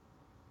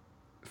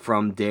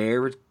 From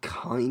there, it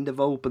kind of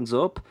opens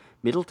up.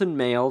 Middleton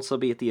may also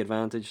be at the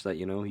advantage that,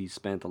 he's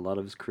spent a lot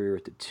of his career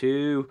at the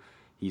 2.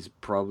 He's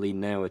probably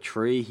now a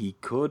 3. He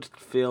could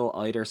fill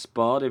either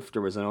spot if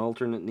there was an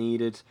alternate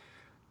needed.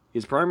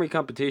 His primary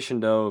competition,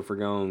 though, if we're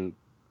going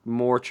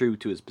more true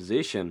to his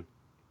position,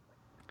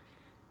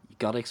 you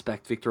got to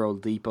expect Victor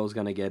Oladipo's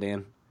going to get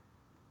in.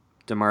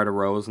 DeMar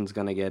DeRozan's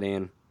going to get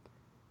in.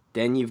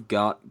 Then you've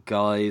got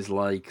guys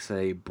like,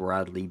 say,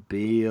 Bradley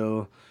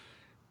Beal.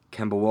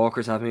 Kemba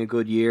Walker's having a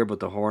good year, but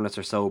the Hornets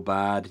are so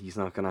bad, he's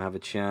not going to have a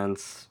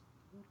chance.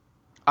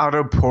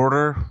 Otto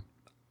Porter?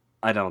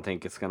 I don't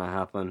think it's going to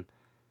happen.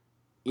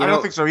 I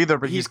don't think so either,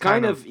 but he's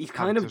kind of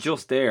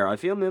just there. I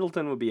feel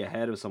Middleton would be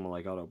ahead of someone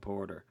like Otto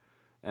Porter.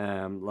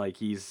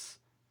 He's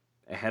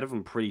ahead of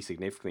him pretty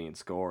significantly in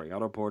scoring.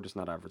 Otto Porter's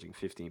not averaging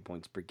 15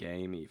 points per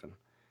game even,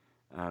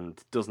 and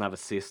doesn't have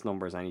assist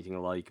numbers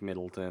anything like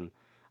Middleton.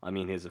 I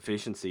mean, his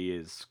efficiency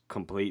is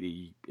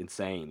completely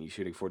insane. He's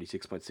shooting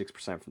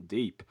 46.6% from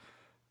deep.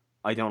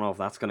 I don't know if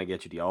that's going to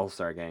get you the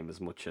All-Star game as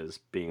much as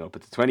being up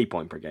at the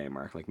 20-point per game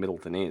mark like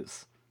Middleton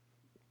is.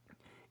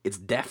 it's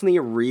definitely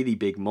a really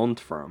big month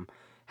for him.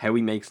 How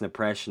he makes an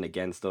impression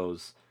against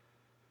those,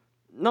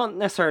 not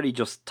necessarily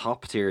just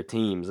top tier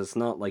teams. It's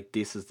not like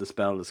this is the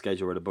spell in the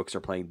schedule where the Bucks are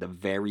playing the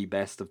very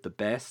best of the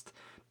best,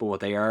 but what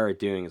they are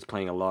doing is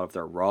playing a lot of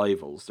their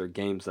rivals, their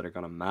games that are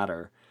going to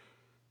matter.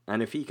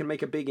 And if he can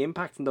make a big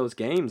impact in those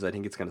games, I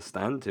think it's going to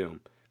stand to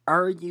him.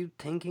 Are you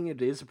thinking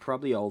it is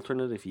probably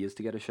alternate if he is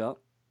to get a shot?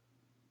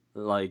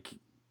 Like,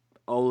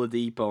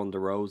 Oladipo and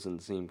DeRozan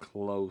seem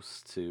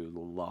close to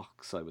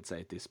locks, I would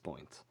say, at this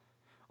point.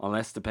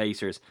 Unless the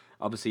Pacers,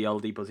 obviously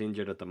Oladipo's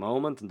injured at the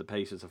moment, and the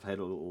Pacers have had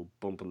a little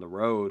bump in the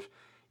road.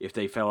 If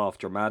they fell off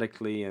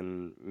dramatically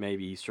and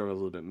maybe he struggles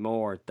a little bit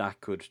more,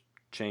 that could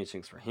change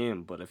things for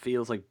him. But it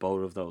feels like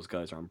both of those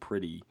guys are on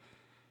pretty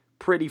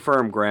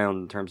firm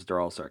ground in terms of their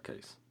All-Star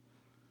case.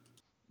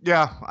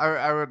 Yeah,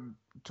 I would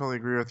totally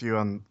agree with you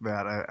on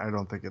that. I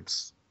don't think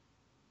it's...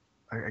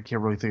 I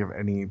can't really think of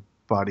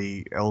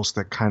anybody else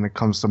that kind of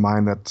comes to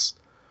mind that's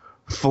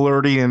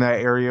flirty in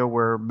that area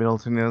where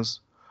Middleton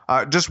is.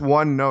 Just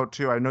one note,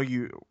 too. I know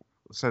you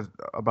said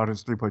about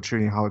his three-point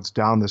shooting, how it's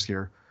down this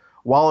year.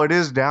 While it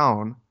is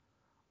down,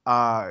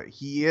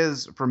 he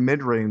is, from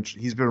mid-range,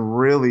 he's been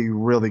really,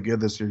 really good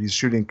this year. He's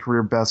shooting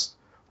career best,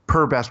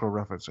 per Basketball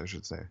Reference, I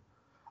should say.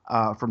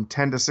 From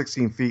 10 to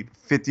 16 feet,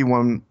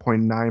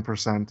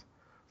 51.9%.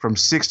 From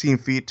 16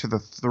 feet to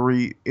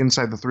the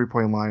inside the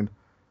three-point line,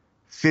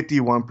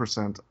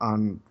 51%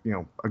 on,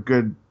 a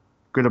good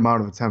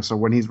amount of attempts. So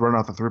when he's run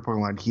off the three-point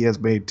line, he has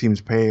made teams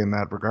pay in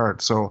that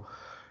regard. So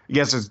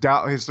yes, it's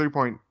down. His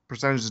three-point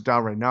percentage is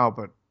down right now,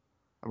 but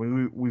I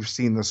mean we've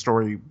seen the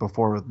story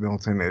before with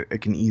Middleton.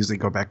 It can easily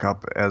go back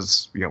up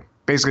as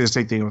basically the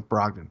same thing with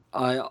Brogdon.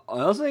 I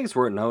also think it's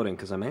worth noting,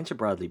 because I mentioned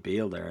Bradley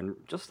Beal there, and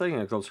just taking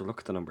a closer look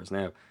at the numbers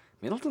now,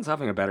 Middleton's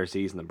having a better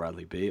season than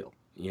Bradley Beal.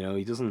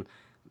 He doesn't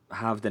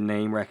have the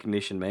name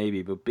recognition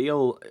maybe, but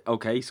Beal,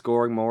 okay,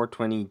 scoring more,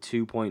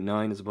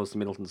 22.9 as opposed to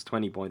Middleton's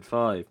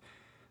 20.5.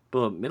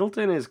 But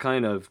Middleton is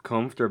kind of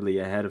comfortably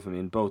ahead of him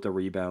in both the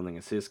rebounding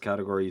assist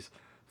categories.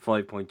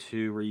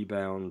 5.2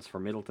 rebounds for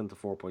Middleton to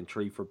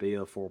 4.3 for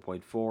Beal,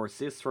 4.4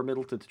 assists for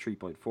Middleton to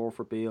 3.4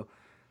 for Beal.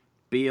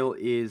 Beal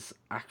is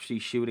actually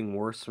shooting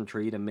worse from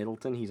three than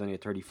Middleton. He's only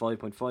at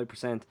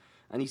 35.5%,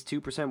 and he's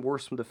 2%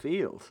 worse from the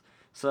field.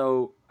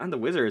 So, and the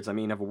Wizards, have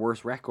a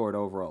worse record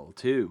overall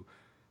too.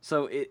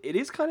 So it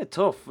is kind of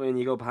tough when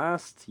you go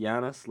past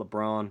Giannis,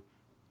 LeBron.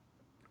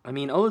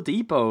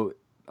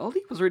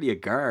 Oladipo's really a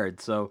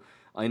guard, so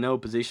I know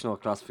positional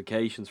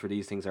classifications for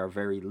these things are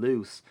very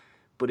loose.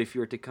 But if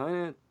you're to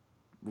kind of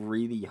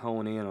really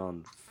hone in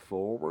on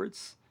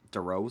forwards,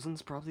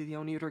 DeRozan's probably the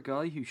only other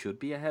guy who should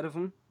be ahead of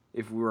him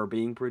if we were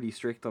being pretty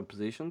strict on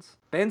positions.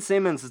 Ben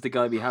Simmons is the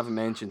guy we haven't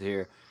mentioned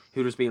here,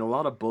 who there's been a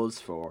lot of buzz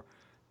for.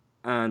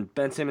 And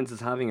Ben Simmons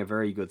is having a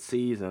very good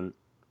season.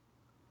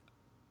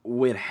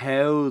 With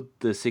how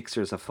the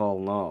Sixers have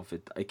fallen off,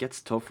 it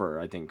gets tougher,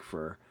 I think,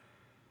 for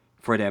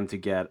them to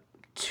get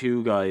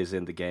two guys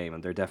in the game,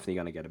 and they're definitely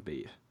going to get a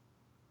beat.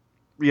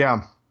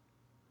 Yeah.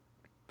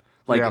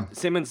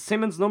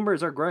 Simmons'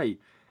 numbers are great.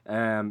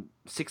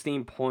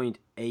 16.8%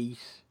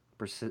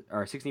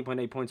 or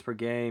 16.8 points per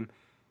game,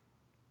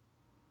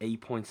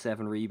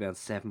 8.7 rebounds,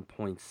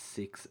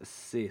 7.6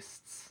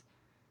 assists,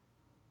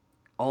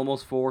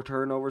 almost 4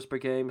 turnovers per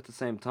game at the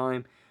same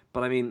time.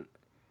 But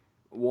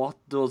what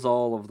does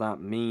all of that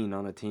mean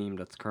on a team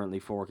that's currently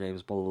 4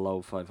 games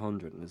below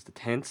 500 and is the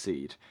 10th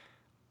seed?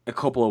 A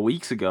couple of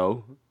weeks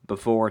ago,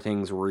 before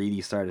things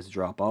really started to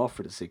drop off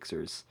for the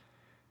Sixers,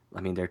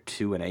 they're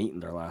 2-8 in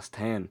their last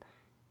 10.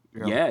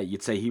 Yeah,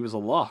 you'd say he was a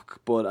lock,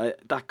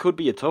 but that could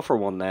be a tougher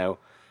one now.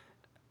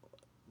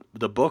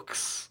 The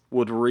Bucks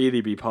would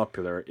really be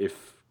popular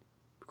if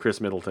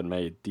Chris Middleton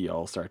made the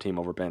All-Star team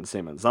over Ben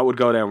Simmons. That would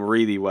go down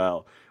really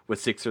well with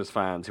Sixers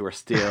fans who are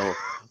still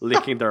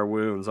licking their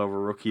wounds over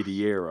Rookie of the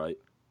Year, right?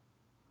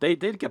 They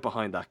did get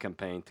behind that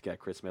campaign to get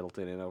Chris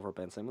Middleton in over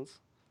Ben Simmons.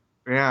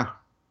 Yeah.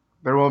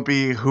 There won't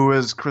be who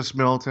is Chris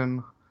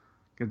Middleton,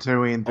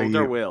 considering the... Oh,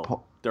 there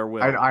will. There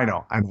will. I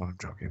know, I'm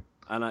joking.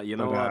 And you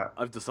know what?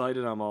 I've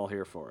decided I'm all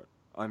here for it.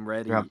 I'm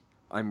ready. Yeah.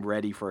 I'm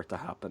ready for it to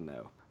happen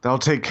now. They'll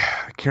take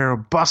care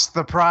of bust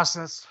the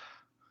process.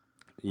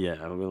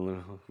 Yeah,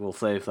 we'll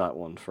save that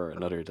one for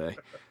another day.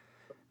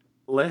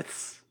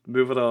 Let's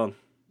move it on a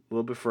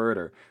little bit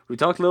further. We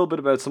talked a little bit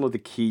about some of the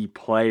key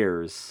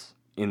players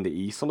in the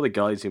East, some of the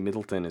guys who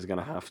Middleton is going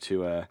to have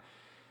to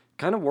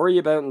kind of worry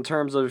about in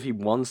terms of if he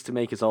wants to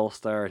make his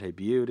All-Star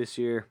debut this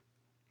year.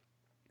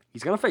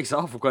 He's going to face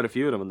off with quite a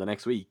few of them in the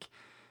next week.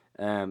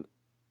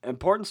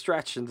 Important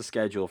stretch in the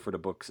schedule for the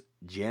Bucks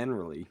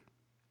generally.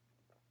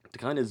 To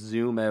kind of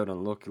zoom out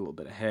and look a little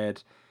bit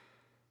ahead.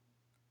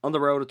 On the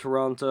road to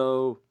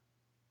Toronto,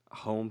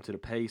 home to the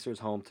Pacers,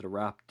 home to the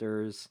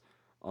Raptors,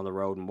 on the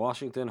road in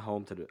Washington,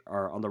 on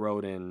the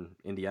road in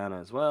Indiana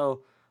as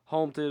well,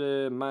 home to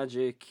the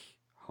Magic,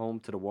 home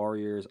to the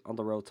Warriors, on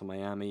the road to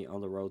Miami,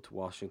 on the road to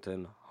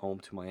Washington, home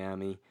to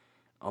Miami,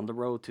 on the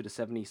road to the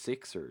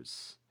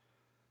 76ers.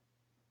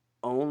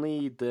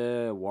 Only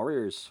the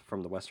Warriors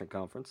from the Western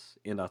Conference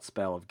in that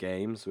spell of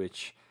games,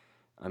 which,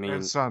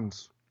 And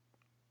Suns.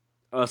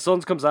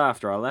 Suns comes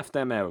after. I left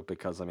them out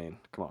because, I mean,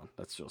 come on,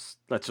 let's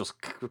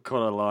just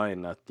cut a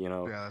line that,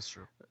 Yeah, that's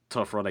true.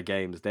 tough run of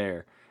games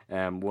there.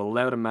 We'll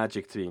allow the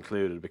Magic to be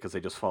included because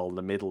they just fall in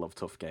the middle of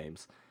tough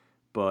games.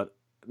 But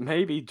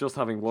maybe just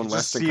having one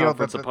Western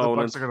Conference opponent.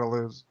 The Bucks are going to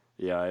lose.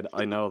 Yeah,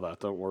 I know that.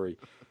 Don't worry.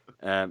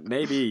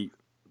 Maybe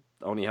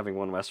only having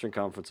one Western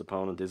Conference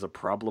opponent is a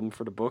problem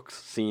for the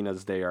Bucks, seeing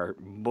as they are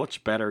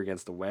much better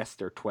against the West.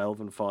 They're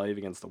 12-5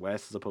 against the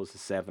West as opposed to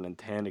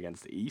 7-10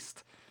 against the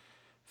East.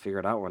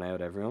 Figure that one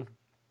out, everyone.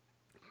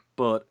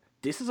 But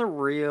this is a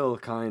real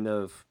kind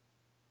of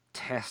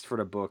test for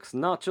the Bucks,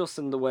 not just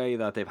in the way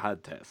that they've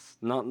had tests,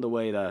 not in the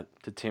way that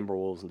the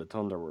Timberwolves and the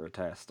Thunder were a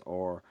test,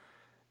 or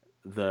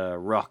the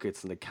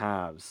Rockets and the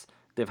Cavs.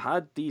 They've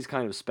had these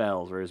kind of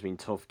spells where there's been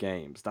tough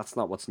games. That's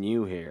not what's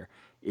new here.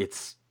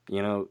 It's,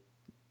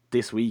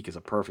 this week is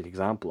a perfect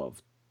example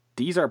of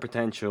these are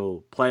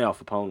potential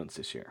playoff opponents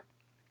this year.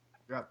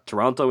 Yeah.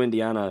 Toronto,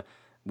 Indiana,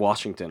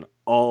 Washington,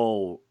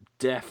 all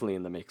definitely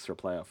in the mix for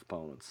playoff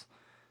opponents.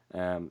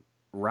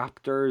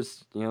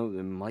 Raptors,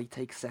 it might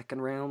take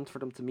second round for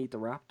them to meet the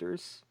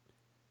Raptors.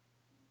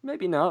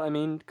 Maybe not. I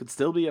mean, could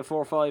still be a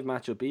 4-5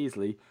 matchup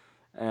easily.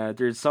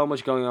 There's so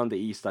much going on in the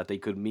East that they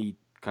could meet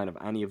kind of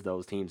any of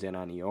those teams in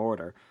any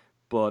order.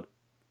 But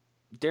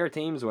their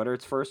teams, whether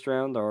it's first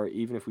round or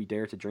even if we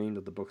dare to dream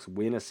that the Bucks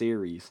win a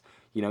series,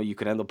 you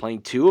could end up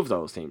playing two of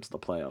those teams in the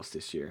playoffs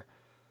this year.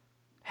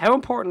 How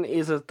important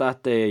is it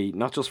that they,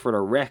 not just for the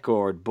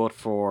record, but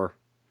for,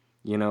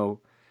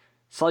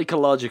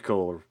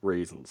 psychological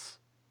reasons,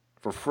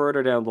 for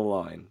further down the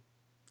line,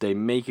 they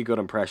make a good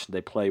impression,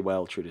 they play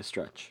well through this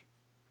stretch?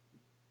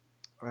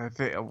 I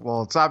think,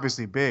 well, it's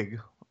obviously big.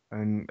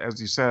 And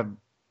as you said,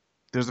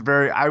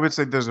 I would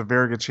say there's a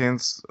very good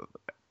chance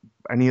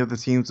any of the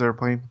teams that are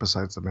playing,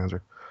 besides the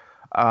Magic,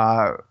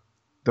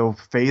 they'll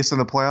face in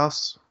the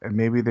playoffs, and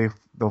maybe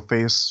they'll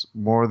face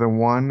more than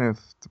one,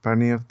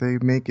 depending if they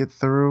make it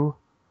through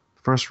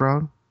first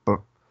round. But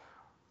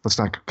let's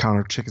not count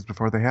our chickens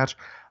before they hatch.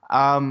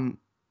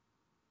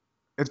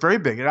 It's very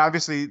big, and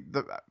obviously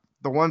the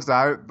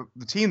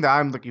team that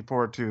I'm looking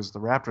forward to is the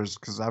Raptors,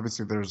 because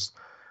obviously there's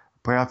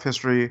playoff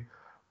history,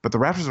 but the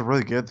Raptors are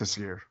really good this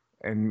year,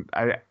 and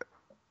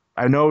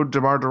I know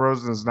DeMar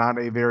DeRozan is not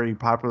a very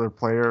popular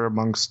player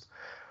amongst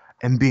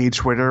NBA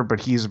Twitter,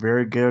 but he's a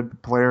very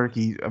good player.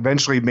 He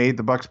eventually made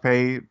the Bucks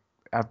pay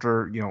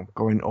after,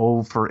 going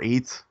 0 for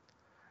 8.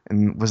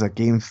 And was that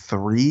game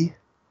 3?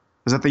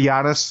 Was that the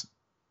Giannis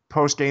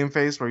post-game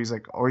face where he's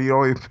like, oh, you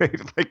only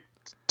paid like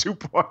 2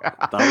 points?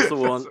 That was the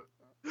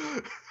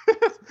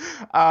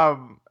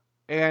one.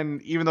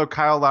 And even though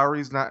Kyle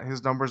Lowry's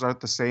his numbers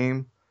aren't the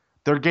same,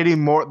 they're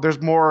getting more. There's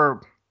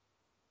more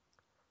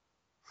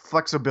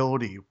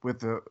flexibility with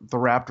the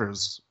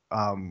Raptors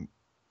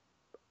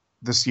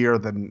this year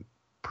than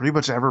pretty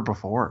much ever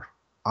before.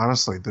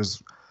 Honestly,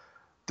 there's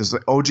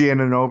OG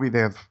Anunoby. They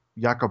have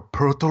Jakob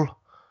Poeltl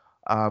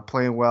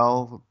playing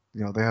well.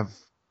 They have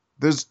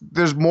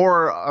there's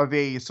more of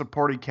a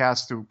supporting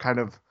cast to kind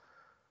of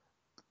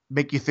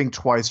make you think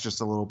twice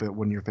just a little bit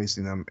when you're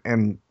facing them,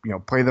 and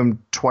play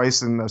them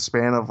twice in a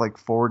span of like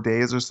 4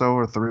 days or so,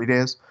 or 3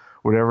 days,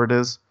 whatever it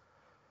is.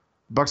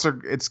 Bucks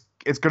are it's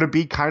going to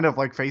be kind of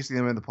like facing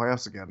them in the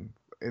playoffs again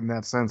in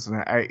that sense,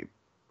 and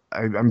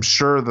I'm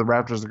sure the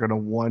Raptors are going to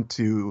want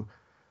to,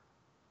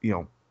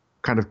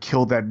 kind of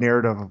kill that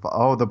narrative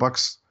of, the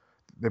Bucks,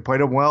 they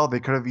played them well, they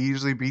could have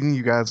easily beaten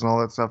you guys and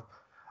all that stuff.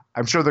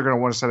 I'm sure they're going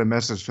to want to send a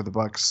message to the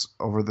Bucks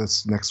over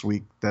this next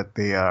week that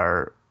they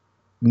are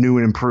new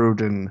and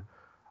improved, and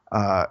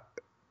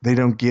they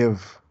don't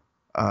give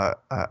a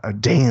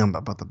damn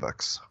about the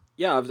Bucks.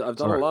 Yeah, I've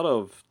done a lot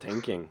of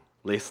thinking,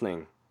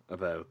 listening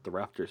about the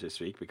Raptors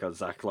this week, because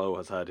Zach Lowe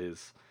has had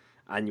his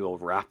annual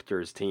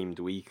Raptors themed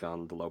week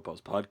on the Low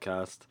Post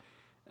podcast.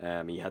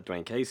 He had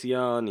Dwayne Casey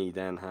on. He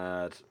then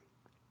had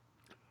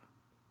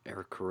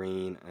Eric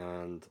Corrine,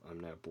 and I'm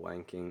now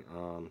blanking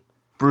on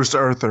Bruce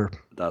Arthur.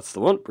 That's the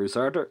one, Bruce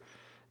Arthur.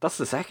 That's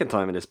the second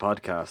time in this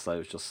podcast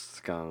I've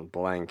just gone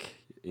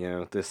blank.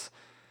 This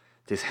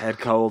head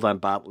cold I'm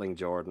battling,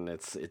 Jordan.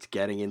 It's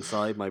getting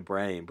inside my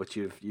brain, but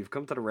you've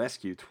come to the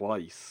rescue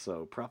twice,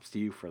 so props to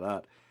you for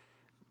that.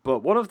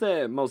 But one of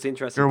the most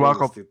interesting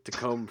things to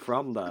come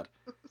from that,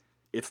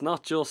 it's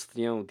not just,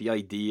 the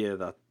idea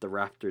that the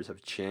Raptors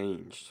have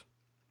changed.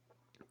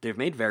 They've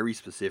made very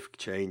specific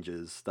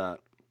changes that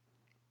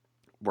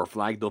were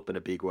flagged up in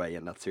a big way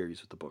in that series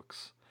with the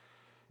Bucks.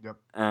 Yep.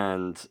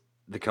 And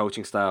the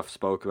coaching staff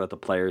spoke about it, the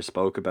players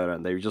spoke about it,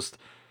 and they were just,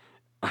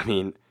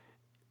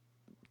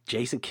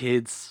 Jason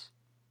Kidd's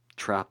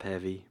trap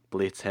heavy,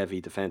 blitz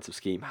heavy defensive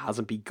scheme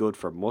hasn't been good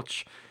for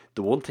much.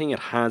 The one thing it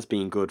has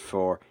been good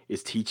for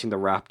is teaching the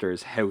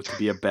Raptors how to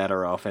be a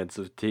better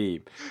offensive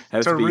team,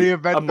 how to be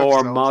a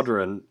more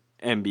modern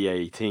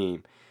NBA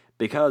team.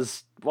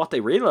 Because what they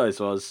realized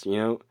was,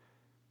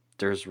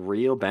 there's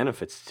real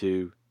benefits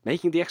to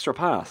making the extra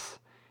pass.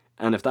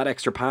 And if that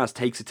extra pass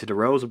takes it to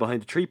DeRozan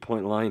behind the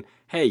 3-point line,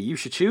 hey, you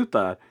should shoot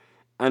that.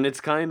 And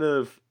it's kind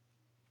of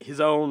his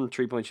own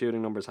 3-point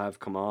shooting numbers have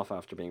come off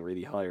after being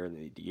really higher in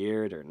the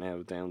year. They're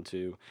now down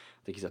to,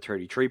 I think he's at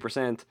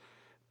 33%.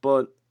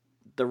 But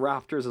the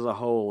Raptors as a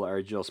whole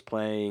are just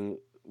playing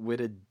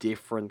with a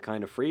different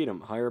kind of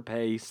freedom. Higher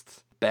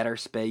paced, better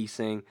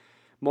spacing,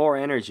 more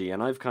energy.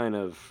 And I've kind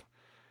of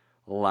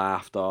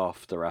laughed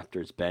off the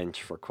Raptors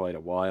bench for quite a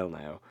while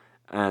now.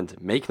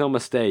 And make no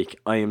mistake,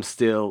 I am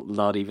still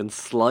not even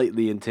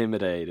slightly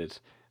intimidated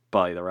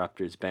by the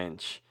Raptors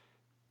bench.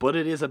 But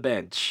it is a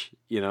bench,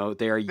 they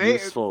are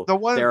useful.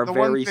 They are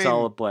very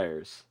solid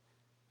players.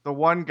 The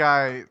one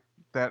guy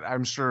that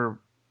I'm sure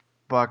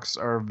Bucks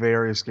are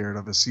very scared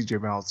of is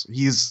CJ Miles.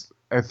 He's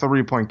a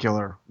 3-point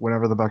killer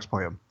whenever the Bucks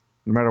play him,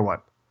 no matter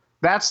what.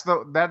 That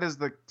is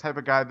the type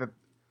of guy that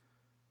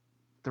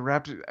the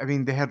Raptors, I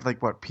mean, they had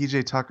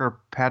PJ Tucker,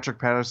 Patrick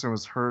Patterson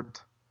was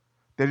hurt.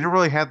 They didn't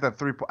really have that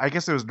 3-point. I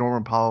guess it was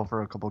Norman Powell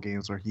for a couple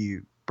games where he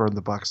burned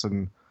the Bucks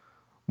in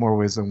more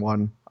ways than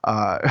one.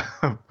 But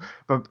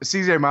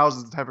CJ Miles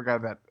is the type of guy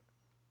that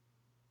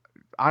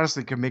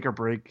honestly can make or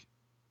break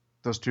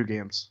those 2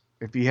 games.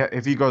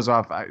 If he goes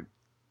off,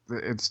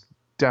 it's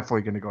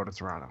definitely going to go to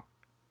Toronto.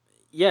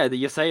 Yeah,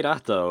 you say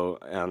that though,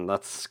 and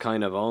that's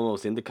kind of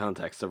almost in the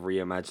context of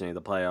reimagining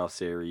the playoff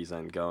series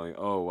and going,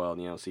 oh well,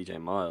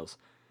 CJ Miles,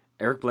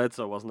 Eric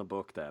Bledsoe wasn't a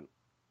Buck then.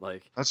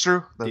 That's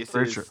true. That's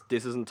very true.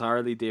 This is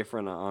entirely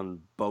different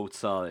on both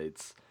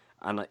sides.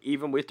 And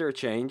even with their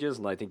changes,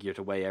 and I think you have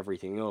to weigh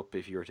everything up,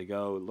 if you were to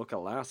go look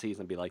at last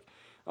season and be like,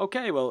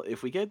 okay, well,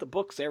 if we gave the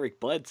Bucks Eric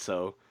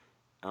Bledsoe,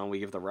 and we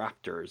give the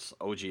Raptors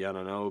OG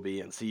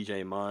Anunoby and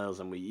CJ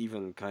Miles, and we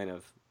even kind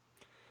of,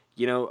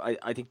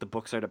 I think the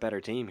Bucks are the better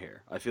team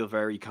here. I feel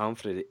very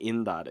confident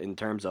in that in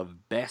terms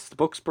of best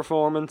Bucks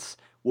performance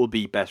will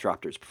be best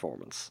Raptors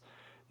performance.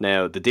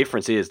 Now, the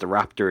difference is the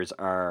Raptors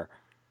are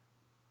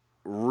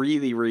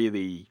really,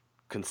 really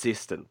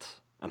consistent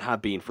and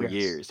have been for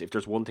years. If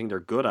there's one thing they're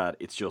good at,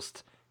 it's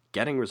just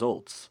getting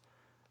results.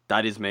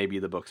 That is maybe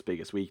the Bucks'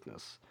 biggest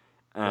weakness.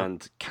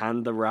 And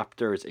can the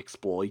Raptors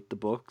exploit the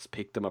Bucks,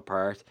 pick them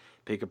apart,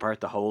 pick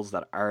apart the holes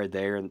that are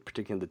there, and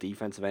particularly in the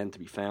defensive end to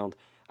be found?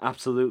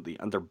 Absolutely.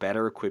 And they're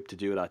better equipped to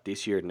do that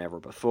this year than ever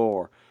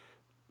before.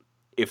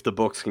 If the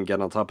Bucks can get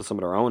on top of some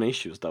of their own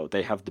issues, though,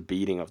 they have the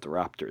beating of the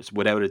Raptors,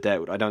 without a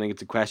doubt. I don't think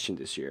it's a question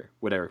this year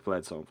with Eric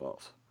Bledsoe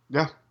involved.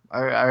 Yeah,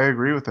 I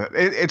agree with that.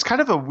 It's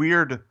kind of a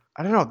weird...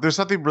 I don't know. There's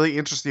something really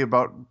interesting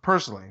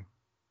personally,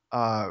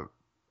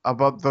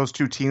 about those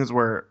 2 teams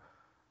where,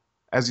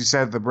 as you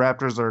said, the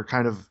Raptors are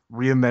kind of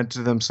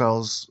reinvented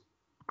themselves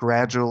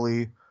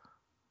gradually,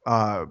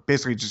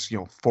 basically just,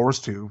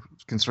 forced to,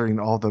 considering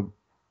all the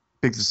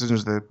big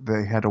decisions that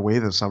they had to weigh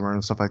this summer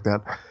and stuff like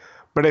that.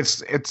 But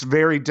it's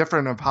very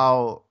different of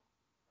how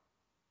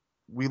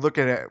we look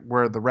at it,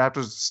 where the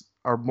Raptors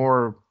are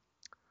more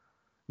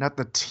not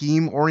the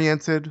team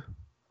oriented.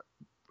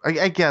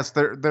 I guess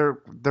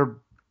they're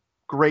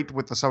great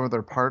with the sum of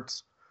their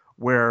parts,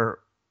 where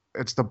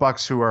it's the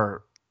Bucks who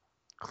are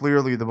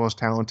clearly the most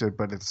talented,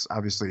 but it's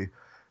obviously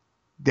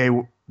they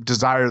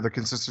desire the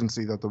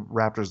consistency that the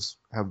Raptors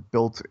have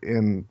built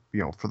in,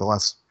 for the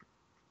last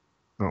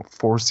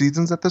 4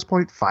 seasons at this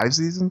point, 5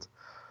 seasons.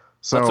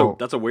 So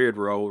that's a weird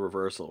role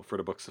reversal for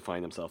the Bucks to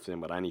find themselves in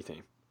with any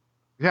team.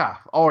 Yeah.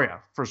 Oh yeah,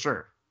 for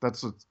sure. I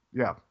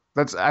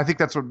think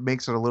that's what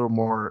makes it a little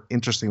more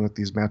interesting with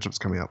these matchups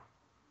coming up.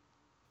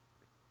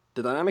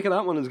 The dynamic of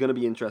that one is going to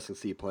be interesting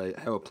to see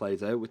how it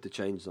plays out with the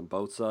changes on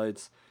both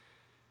sides.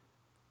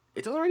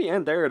 It doesn't really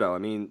end there, though. I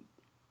mean,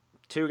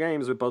 2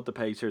 games with both the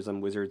Pacers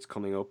and Wizards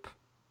coming up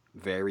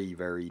very,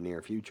 very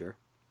near future.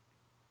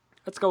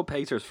 Let's go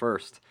Pacers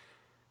first.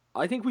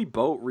 I think we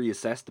both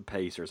reassessed the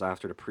Pacers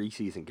after the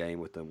preseason game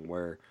with them,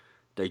 where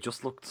they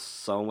just looked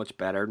so much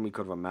better than we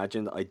could have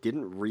imagined. I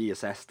didn't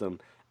reassess them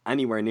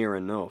anywhere near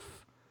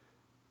enough.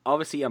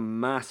 Obviously, a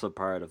massive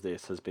part of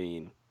this has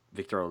been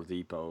Victor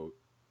Oladipo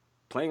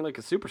playing like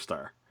a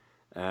superstar.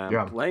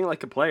 Playing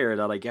like a player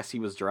that I guess he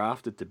was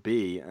drafted to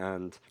be,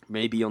 and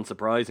maybe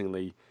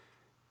unsurprisingly,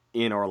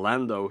 in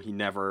Orlando, he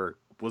never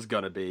was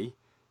going to be.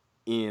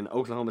 In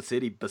Oklahoma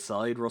City,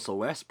 beside Russell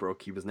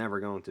Westbrook, he was never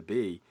going to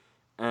be.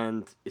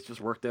 And it's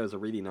just worked out as a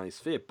really nice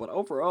fit. But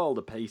overall,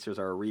 the Pacers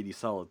are a really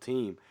solid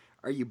team.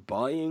 Are you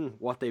buying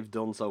what they've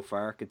done so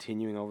far,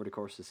 continuing over the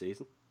course of the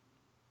season?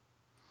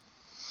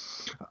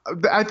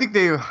 I think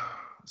they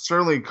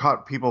certainly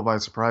caught people by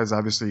surprise,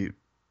 obviously,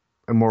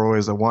 in more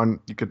ways than one.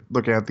 You could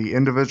look at the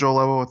individual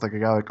level with a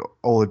guy like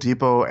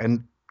Oladipo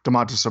and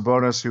Domantas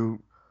Sabonis,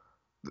 who,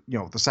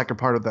 the second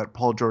part of that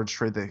Paul George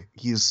trade, that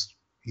he's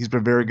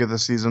been very good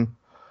this season.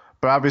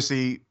 But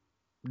obviously,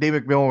 Nate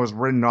McMillan was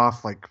written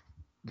off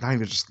not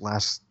even just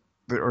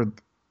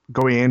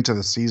going into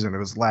the season. It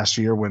was last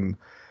year when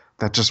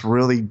that just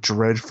really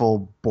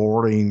dreadful,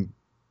 boring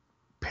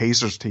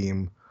Pacers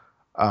team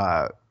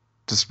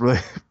just really.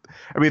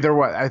 I mean,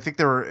 I think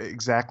they were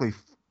exactly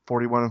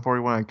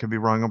 41-41. I could be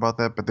wrong about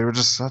that, but they were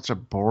just such a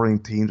boring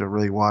team to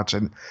really watch,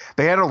 and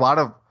they had a lot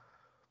of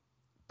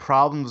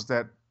problems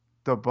that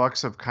the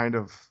Bucks have kind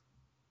of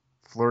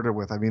flirted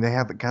with. I mean, they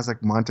have guys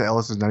like Monta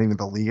Ellis is not even in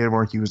the league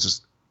anymore. He was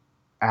just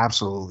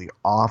absolutely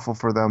awful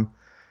for them.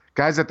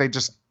 Guys that they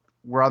just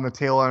were on the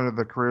tail end of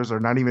their careers are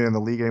not even in the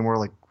league anymore,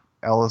 like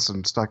Ellis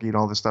and Stuckey and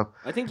all this stuff.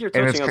 I think you're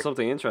touching on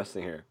something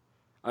interesting here.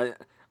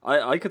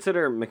 I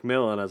consider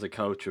McMillan as a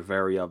coach with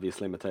very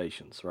obvious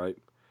limitations, right?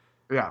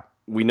 Yeah.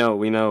 We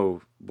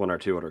know one or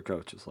two other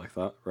coaches like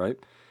that, right?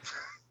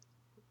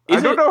 I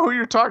don't know who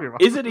you're talking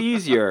about. Is it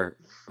easier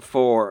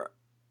for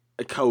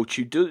a coach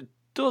who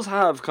does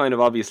have kind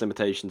of obvious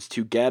limitations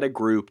to get a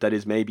group that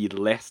is maybe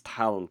less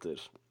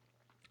talented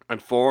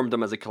and form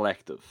them as a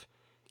collective,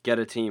 get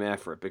a team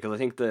effort? Because I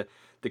think the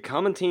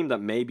common theme that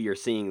maybe you're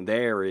seeing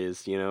there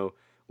is,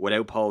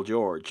 without Paul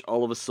George,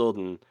 all of a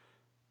sudden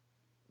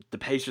the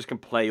Pacers can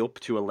play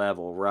up to a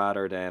level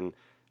rather than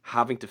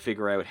having to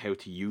figure out how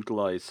to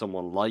utilize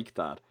someone like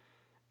that.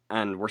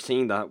 And we're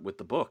seeing that with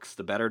the Bucks.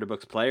 The better the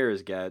Bucks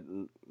players get,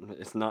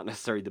 it's not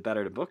necessarily the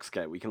better the Bucks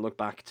get. We can look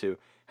back to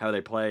how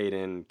they played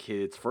in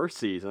Kidd's first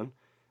season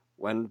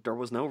when there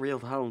was no real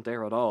talent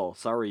there at all.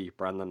 Sorry,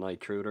 Brandon Knight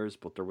Truders,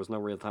 but there was no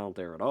real talent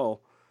there at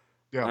all.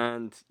 Yeah.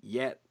 And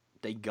yet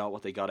they got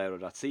what they got out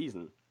of that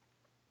season.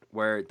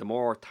 Where the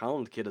more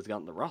talent Kidd has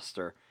gotten the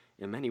roster,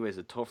 in many ways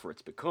the tougher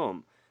it's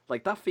become.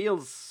 Like, that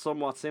feels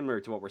somewhat similar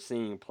to what we're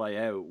seeing play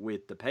out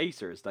with the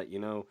Pacers. That,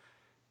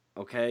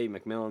 okay,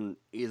 McMillan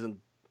isn't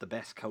the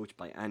best coach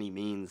by any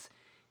means.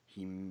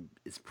 He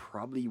is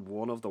probably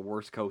one of the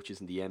worst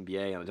coaches in the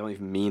NBA, and I don't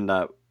even mean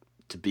that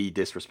to be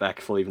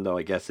disrespectful, even though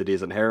I guess it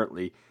is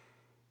inherently.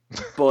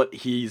 But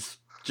he's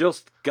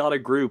just got a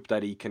group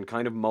that he can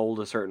kind of mold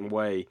a certain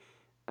way,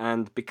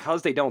 and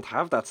because they don't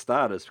have that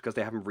status, because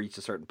they haven't reached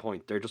a certain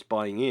point, they're just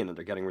buying in and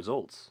they're getting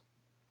results.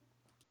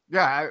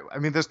 Yeah, I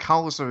mean, there's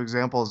countless of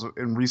examples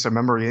in recent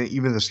memory,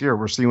 even this year.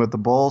 We're seeing with the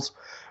Bulls,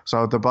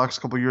 saw with the Bucks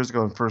a couple years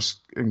ago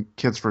in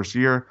Kidd's first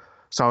year,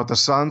 saw with the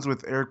Suns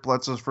with Eric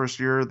Bledsoe's first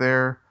year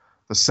there,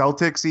 the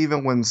Celtics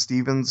even when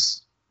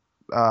Stevens,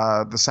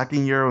 the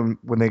second year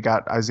when they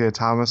got Isaiah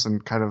Thomas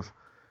and kind of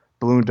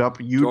ballooned up.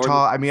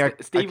 Utah,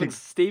 Jordan,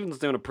 Stevens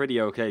doing a pretty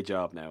okay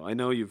job now. I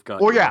know you've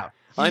got.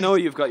 I know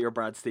you've got your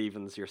Brad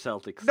Stevens, your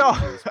Celtics. No,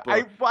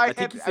 I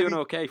think he's doing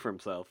okay for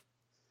himself.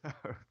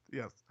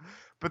 Yes.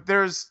 But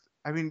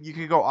you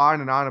can go on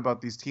and on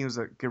about these teams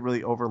that get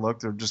really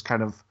overlooked. They're just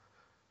kind of,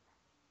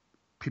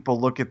 people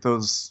look at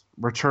those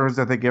returns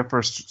that they get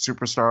for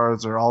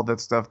superstars or all that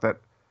stuff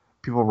that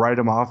people write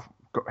them off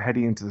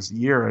heading into this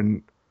year.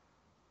 And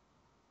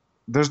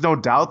there's no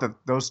doubt that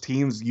those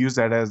teams use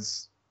that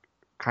as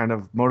kind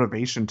of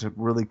motivation to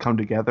really come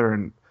together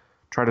and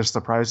try to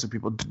surprise the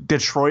people.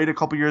 Detroit a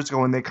couple years ago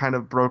when they kind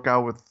of broke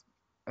out with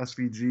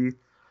SVG.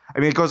 I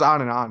mean, it goes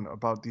on and on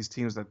about these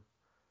teams that,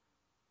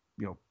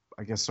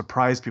 I guess,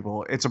 surprise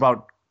people. It's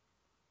about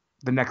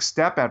the next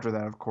step after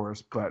that, of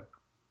course, but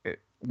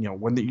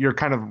when you're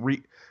kind of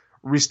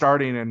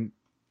restarting and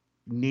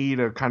need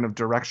a kind of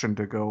direction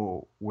to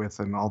go with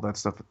and all that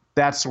stuff,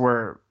 that's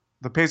where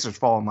the Pacers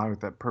fall in line with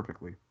that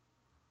perfectly.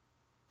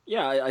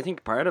 Yeah, I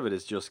think part of it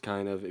is just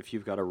kind of, if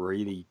you've got a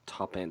really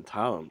top-end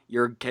talent,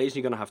 you're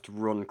occasionally going to have to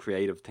run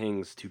creative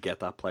things to get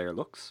that player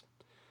looks,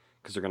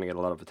 because they're going to get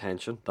a lot of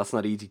attention. That's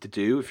not easy to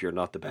do if you're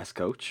not the best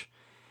coach.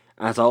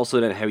 And it's also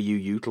then how you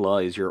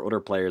utilize your other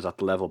players at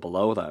the level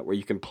below that, where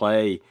you can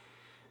play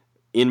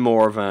in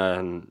more of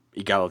an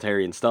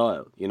egalitarian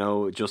style,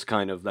 just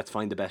kind of let's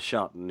find the best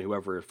shot, and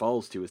whoever it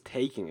falls to is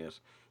taking it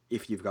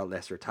if you've got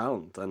lesser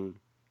talent. And,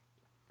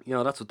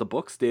 that's what the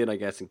Bucks did, I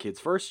guess, in Kidd's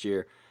first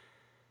year.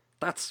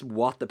 That's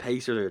what the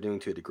Pacers are doing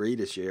to a degree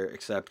this year,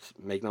 except,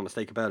 make no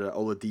mistake about it,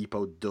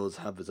 Oladipo does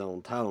have his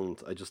own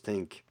talent. I just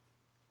think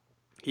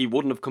he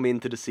wouldn't have come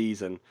into the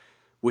season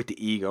with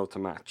the ego to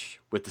match,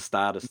 with the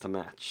status to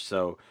match.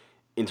 So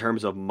in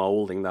terms of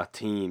molding that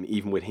team,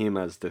 even with him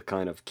as the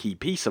kind of key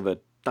piece of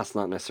it, that's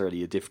not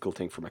necessarily a difficult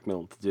thing for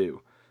McMillan to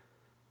do.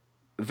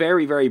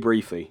 Very, very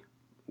briefly,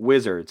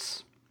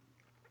 Wizards.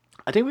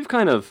 I think we've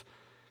kind of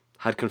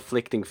had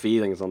conflicting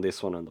feelings on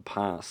this one in the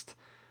past.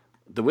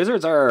 The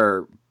Wizards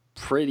are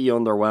pretty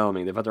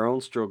underwhelming. They've had their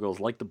own struggles,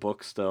 like the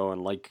Bucks, though,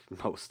 and like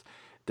most.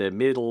 The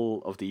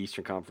middle of the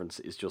Eastern Conference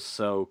is just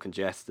so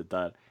congested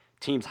that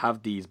teams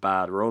have these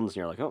bad runs, and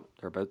you're like, oh,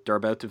 they're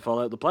about to fall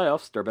out of the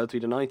playoffs. They're about to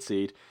be the 9th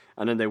seed,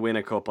 and then they win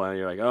a couple, and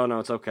you're like, oh no,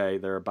 it's okay.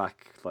 They're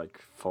back like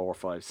 4,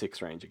 5,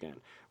 6 range again.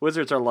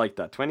 Wizards are like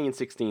that.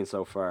 20-16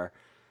 so far.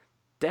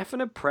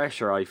 Definite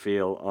pressure, I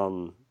feel,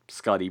 on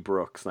Scotty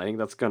Brooks, and I think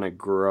that's gonna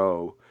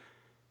grow.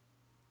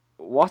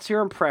 What's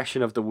your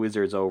impression of the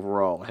Wizards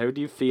overall? How do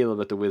you feel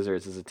about the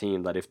Wizards as a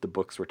team that if the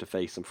Bucks were to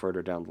face them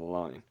further down the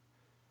line?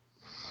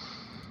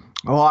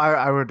 Well,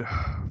 I would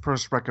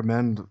first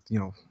recommend,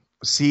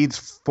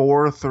 seeds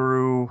 4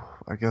 through,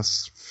 I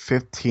guess,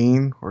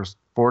 15 or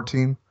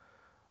 14.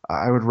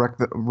 I would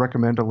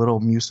recommend a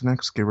little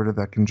Mucinex, get rid of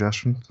that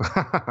congestion.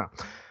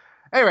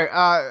 Anyway,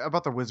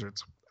 about the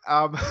Wizards.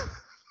 I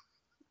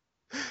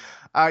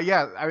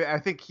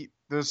think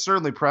there's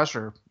certainly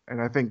pressure,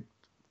 and I think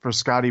for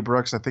Scotty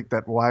Brooks, I think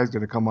that Y is going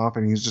to come off,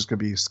 and he's just going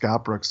to be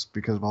Scott Brooks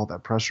because of all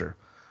that pressure.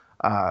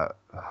 That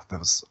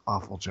was an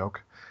awful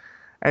joke.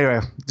 Anyway,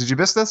 did you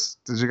miss this?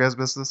 Did you guys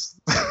miss this?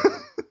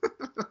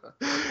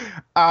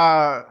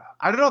 I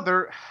don't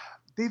know.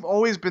 They've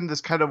always been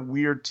this kind of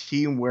weird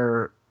team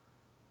where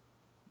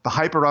the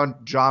hype around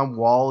John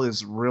Wall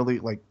is really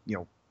like,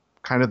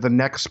 kind of the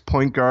next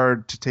point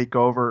guard to take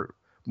over,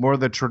 more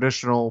the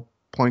traditional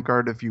point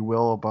guard, if you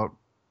will, about,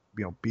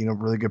 being a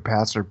really good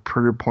passer,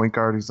 pretty point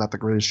guard. He's not the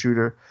greatest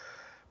shooter,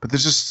 but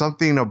there's just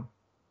something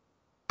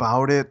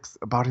about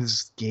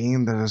his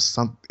game that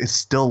is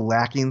still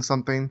lacking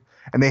something.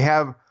 And they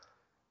have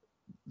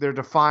their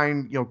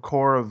defined,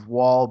 core of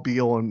Wall,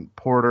 Beal, and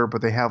Porter,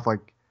 but they have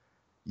like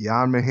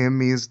Jan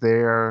Mahimi's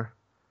there.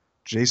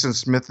 Jason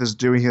Smith is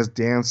doing his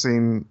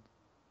dancing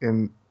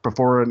in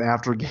before and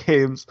after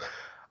games.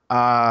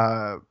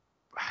 They're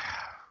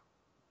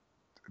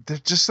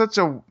just I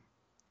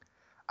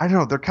don't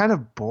know, they're kind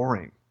of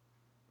boring.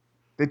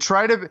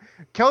 Kelly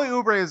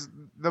Oubre is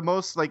the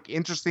most like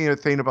interesting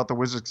thing about the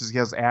Wizards because he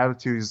has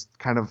attitude. He's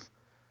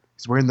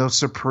wearing those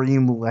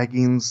Supreme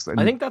leggings.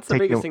 I think that's the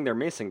biggest thing they're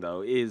missing,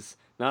 though, is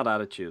not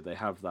attitude. They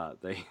have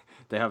that. They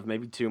have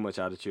maybe too much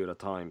attitude at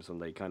times when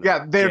they kind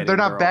of they're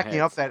not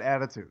backing up that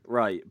attitude.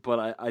 Right,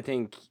 but I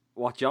think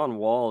what John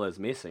Wall is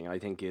missing, I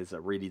think, is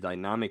a really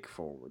dynamic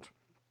forward.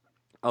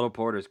 Otto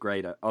Porter's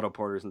great. Otto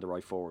Porter isn't the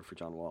right forward for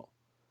John Wall.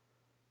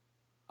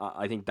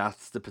 I think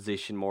that's the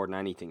position more than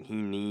anything. He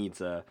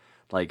needs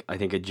I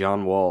think a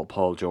John Wall,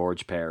 Paul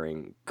George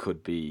pairing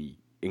could be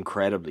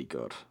incredibly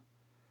good.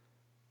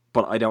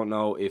 But I don't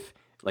know if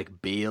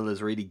Beal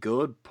is really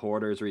good,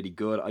 Porter is really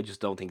good. I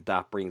just don't think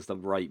that brings the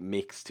right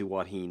mix to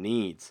what he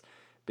needs.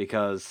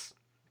 Because,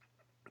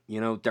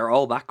 they're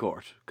all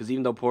backcourt. Because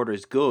even though Porter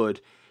is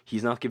good,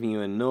 he's not giving you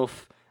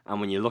enough.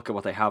 And when you look at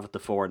what they have at the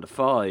 4 and the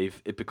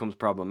 5, it becomes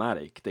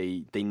problematic.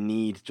 They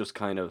need just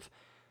kind of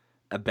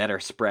a better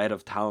spread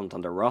of talent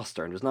on their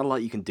roster. And there's not a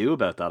lot you can do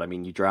about that. I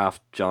mean, you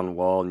draft John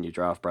Wall and you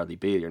draft Bradley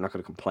Beal. You're not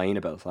going to complain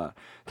about that.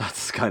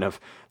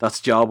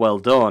 That's job well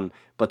done.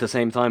 But at the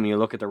same time, when you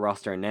look at the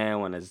roster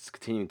now and as it's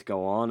continuing to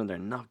go on and they're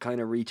not kind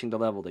of reaching the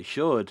level they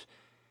should,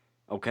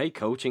 okay,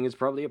 coaching is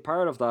probably a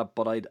part of that,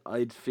 but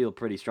I'd feel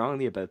pretty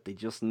strongly about they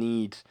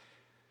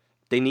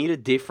need a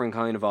different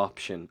kind of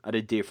option at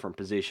a different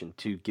position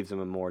to give them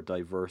a more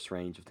diverse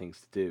range of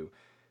things to do.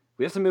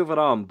 We have to move it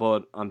on,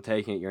 but I'm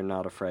taking it you're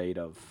not afraid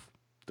of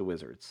the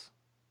Wizards.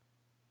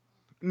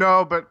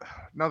 No, but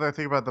now that I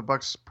think about it, the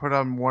Bucks put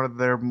on one of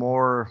their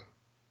more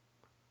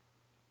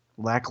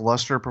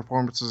lackluster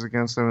performances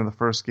against them in the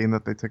first game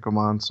that they took them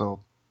on,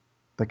 so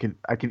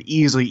I could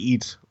easily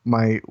eat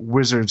my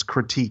Wizards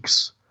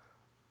critiques.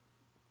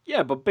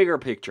 Yeah, but bigger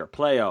picture,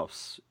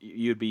 playoffs,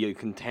 you'd be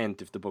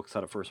content if the Bucks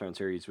had a first-round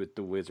series with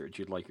the Wizards.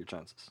 You'd like your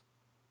chances.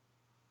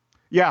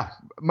 Yeah,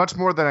 much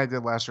more than I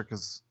did last year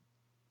because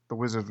the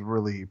Wizards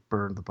really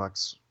burned the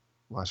Bucks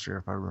last year,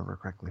 if I remember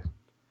correctly.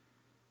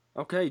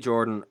 Okay,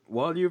 Jordan,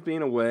 while you've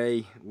been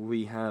away,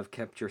 we have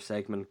kept your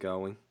segment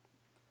going.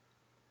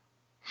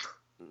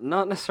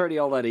 Not necessarily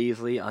all that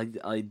easily.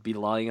 I'd be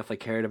lying if I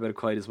cared about it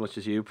quite as much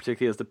as you,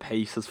 particularly as the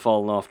pace has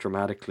fallen off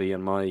dramatically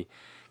and my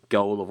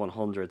goal of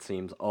 100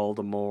 seems all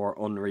the more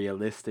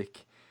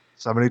unrealistic.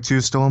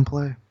 72 still in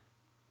play.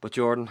 But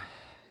Jordan,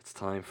 it's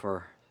time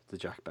for the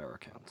Jack Bauer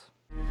count.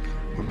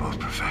 We're both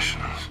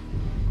professionals.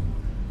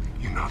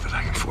 You know that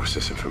I can force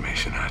this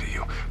information out of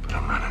you, but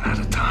I'm running out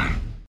of time.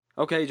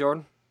 Okay,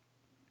 Jordan.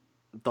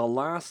 The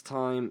last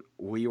time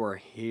we were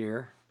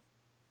here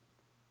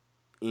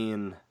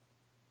in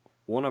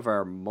one of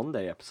our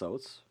Monday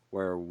episodes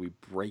where we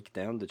break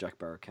down the Jack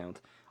Bauer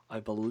count,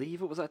 I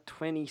believe it was at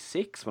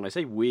 26. When I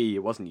say we,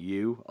 it wasn't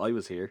you. I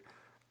was here.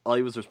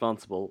 I was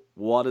responsible.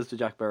 What is the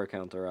Jack Bauer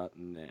counter at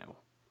now?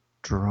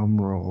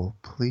 Drum roll,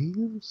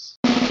 please.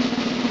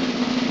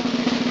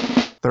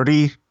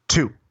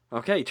 32.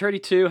 Okay,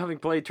 32, having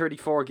played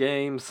 34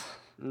 games,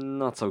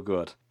 not so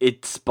good.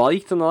 It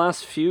spiked in the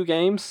last few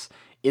games.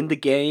 In the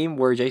game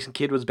where Jason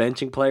Kidd was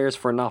benching players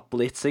for not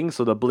blitzing,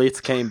 so the blitz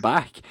came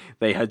back.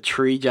 They had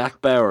 3 Jack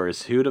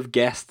Bauers. Who'd have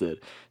guessed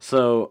it?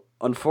 So,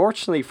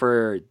 unfortunately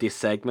for this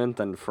segment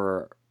and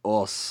for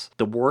us,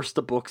 the worse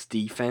the Bucks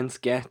defense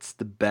gets,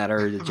 the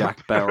better the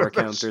Jack Bauer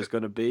counter is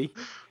going to be.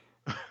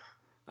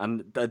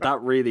 And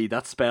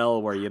that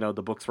spell where,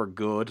 the Bucks were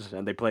good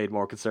and they played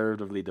more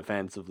conservatively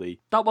defensively,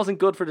 that wasn't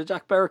good for the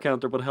Jack Bauer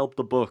counter, but helped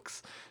the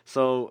Bucks.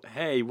 So,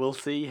 hey, we'll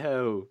see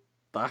how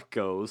that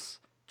goes.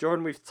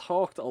 Jordan, we've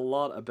talked a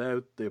lot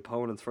about the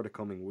opponents for the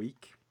coming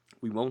week.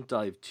 We won't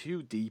dive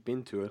too deep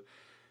into it,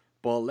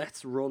 but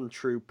let's run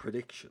through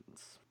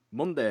predictions.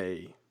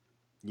 Monday,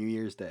 New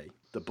Year's Day.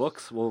 The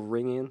Bucks will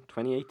ring in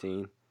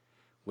 2018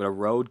 with a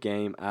road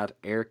game at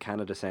Air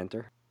Canada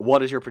Centre.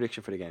 What is your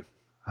prediction for the game?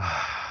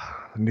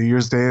 New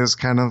Year's Day is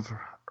kind of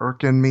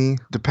irking me.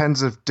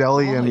 Depends if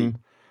Delhi and...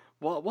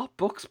 What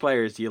Bucks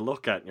players do you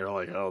look at and you're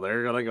like, oh,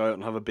 they're going to go out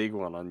and have a big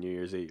one on New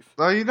Year's Eve?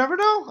 Well, you never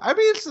know. I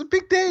mean, it's a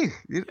big day.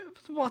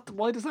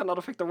 Why does that not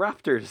affect the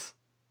Raptors?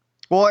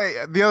 Well,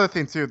 the other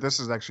thing, too, this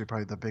is actually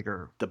probably the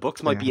bigger... The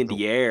Bucks might be in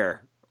the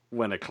air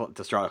when the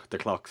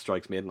clock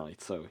strikes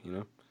midnight, so,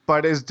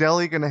 But is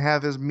Delhi going to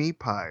have his meat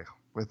pie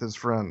with his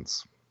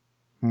friends?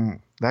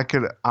 That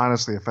could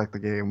honestly affect the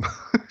game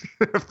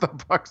if the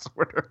Bucks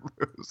were to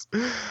lose.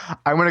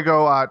 I'm going to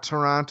go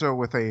Toronto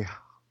with a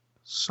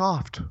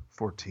soft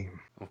 14.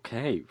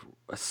 Okay,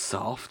 a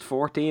soft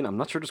 14? I'm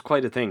not sure there's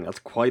quite a thing. That's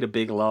quite a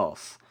big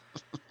loss.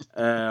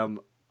 I'm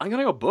going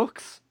to go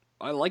Bucks.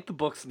 I like the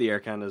Bucks in the Air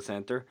Canada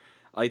Centre.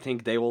 I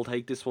think they will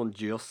take this one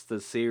just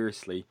as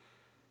seriously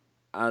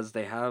as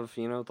they have,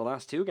 the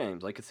last two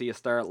games. I could see a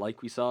start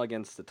like we saw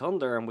against the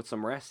Thunder, and with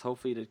some rest,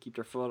 hopefully they keep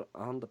their foot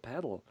on the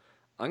pedal.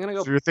 I'm gonna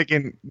go. So you're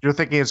thinking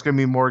it's gonna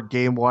be more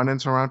game 1 in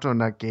Toronto,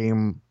 not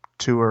game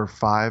 2 or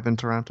 5 in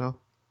Toronto?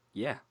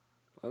 Yeah,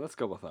 well, let's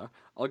go with that.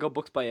 I'll go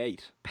Bucks by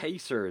 8.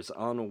 Pacers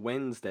on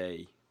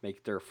Wednesday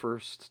make their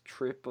first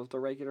trip of the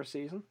regular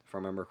season, if I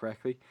remember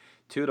correctly,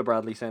 to the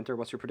Bradley Centre.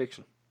 What's your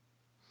prediction?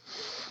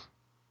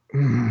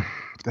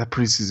 That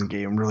preseason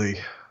game really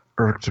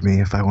irked me,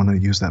 if I want to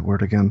use that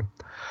word again.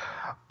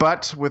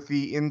 But with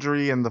the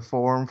injury and the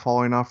form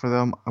falling off for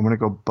them, I'm going to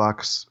go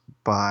Bucks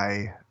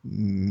by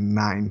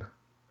 9.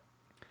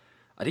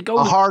 I think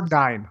a hard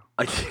 9.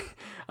 I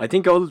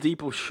think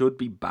Oladipo should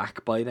be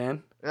back by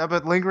then. Yeah,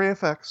 but lingering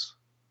effects.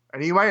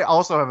 And he might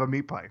also have a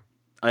meat pie.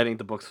 I think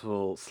the Bucks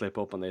will slip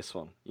up on this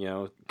one.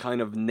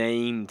 Kind of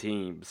name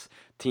teams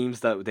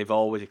that they've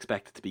always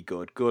expected to be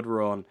good. Good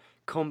run.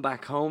 Come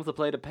back home to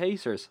play the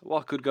Pacers.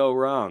 What could go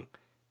wrong?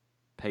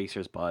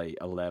 Pacers by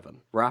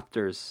 11.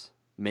 Raptors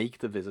make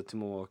the visit to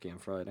Milwaukee on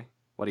Friday.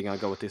 What are you going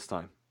to go with this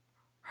time?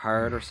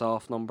 Hard or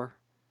soft number?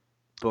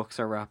 Bucks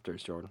or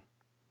Raptors, Jordan?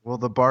 Will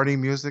the Barney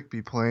music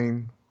be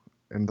playing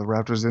in the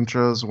Raptors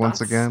intros once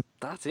again?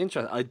 That's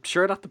interesting. I'm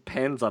sure that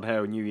depends on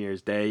how New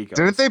Year's Day goes.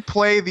 Didn't they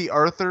play the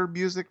Arthur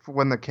music for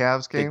when the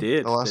Cavs came?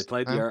 They did. They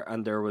played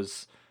and there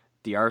was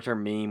the Arthur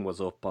meme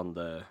was up on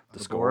the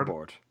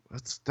scoreboard.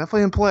 That's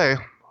definitely in play.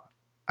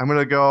 I'm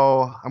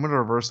gonna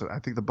reverse it. I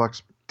think the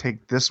Bucks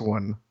take this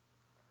one.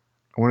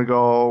 I'm gonna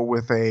go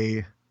with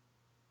a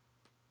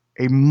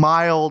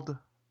mild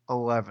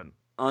 11.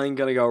 I'm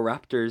gonna go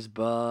Raptors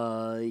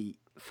by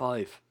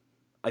 5.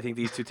 I think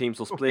these two teams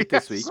will split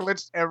this week.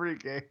 Switched every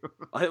game.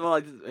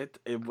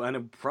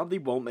 It probably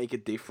won't make a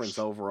difference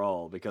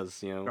overall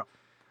because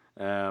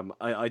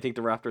I think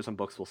the Raptors and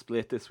Bucks will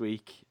split this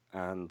week,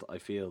 and I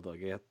feel they'll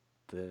get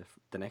the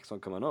next one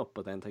coming up,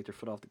 but then take their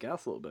foot off the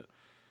gas a little bit.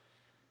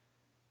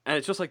 And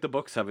it's just like the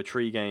Bucks have a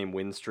 3-game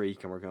win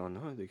streak, and we're going,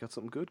 oh, they got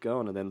something good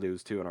going, and then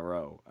lose 2 in a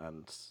row,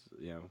 and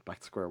back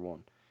to square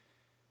one.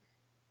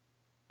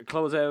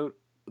 Close out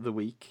the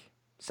week.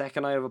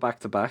 Second night of a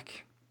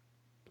back-to-back.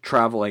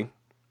 Traveling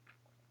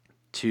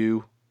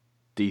to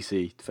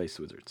DC to face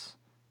the Wizards.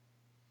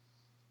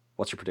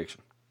 What's your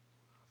prediction?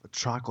 The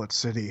Chocolate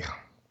City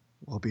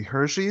will be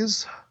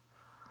Hershey's,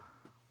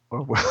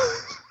 or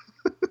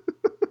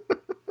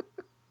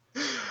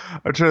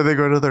I'm trying to think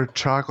of another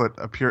chocolate.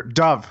 A pure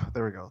Dove.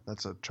 There we go.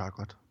 That's a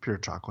chocolate. Pure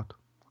chocolate.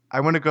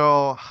 I'm gonna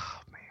go.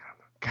 Oh, man,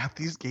 God,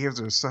 these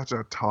games are such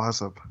a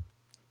toss-up.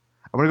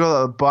 I'm gonna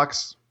go the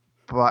Bucks.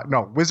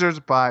 Wizards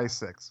by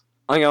 6.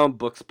 I'm going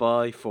Bucks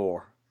by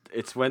 4.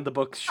 It's when the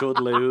Bucks should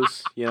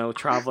lose,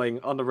 traveling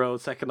on the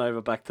road, second night of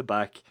a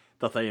back-to-back,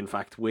 that they in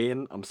fact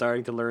win. I'm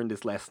starting to learn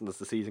this lesson as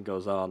the season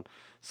goes on,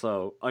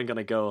 so I'm going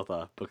to go with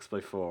that, Bucks by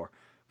 4.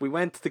 We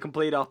went the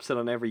complete opposite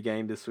on every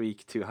game this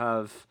week to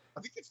have... I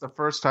think it's the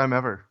first time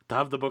ever. To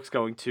have the Bucks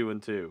going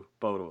 2-2,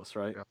 both of us,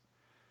 right?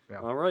 Yeah.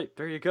 All right,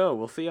 there you go.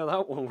 We'll see how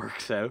that one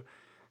works out.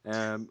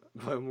 When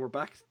we're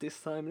back this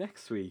time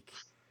next week.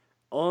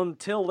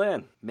 Until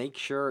then, make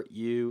sure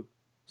you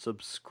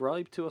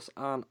subscribe to us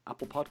on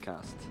Apple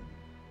Podcasts,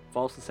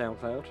 follow us on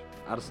SoundCloud,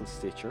 add us on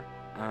Stitcher,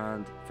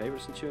 and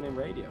favourite us on TuneIn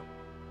Radio.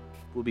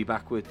 We'll be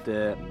back with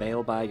the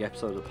mailbag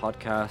episode of the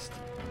podcast.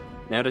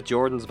 Now that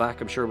Jordan's back,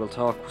 I'm sure we'll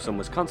talk some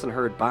Wisconsin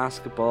Herd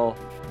basketball,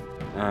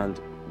 and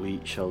we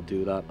shall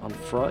do that on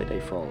Friday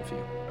for all of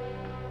you.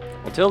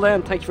 Until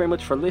then, thank you very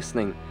much for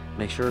listening.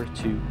 Make sure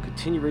to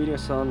continue reading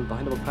us on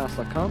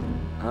BehindTheBookPass.com,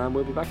 and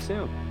we'll be back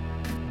soon.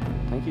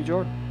 Thank you,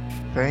 Jordan.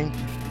 Thank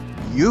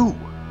you.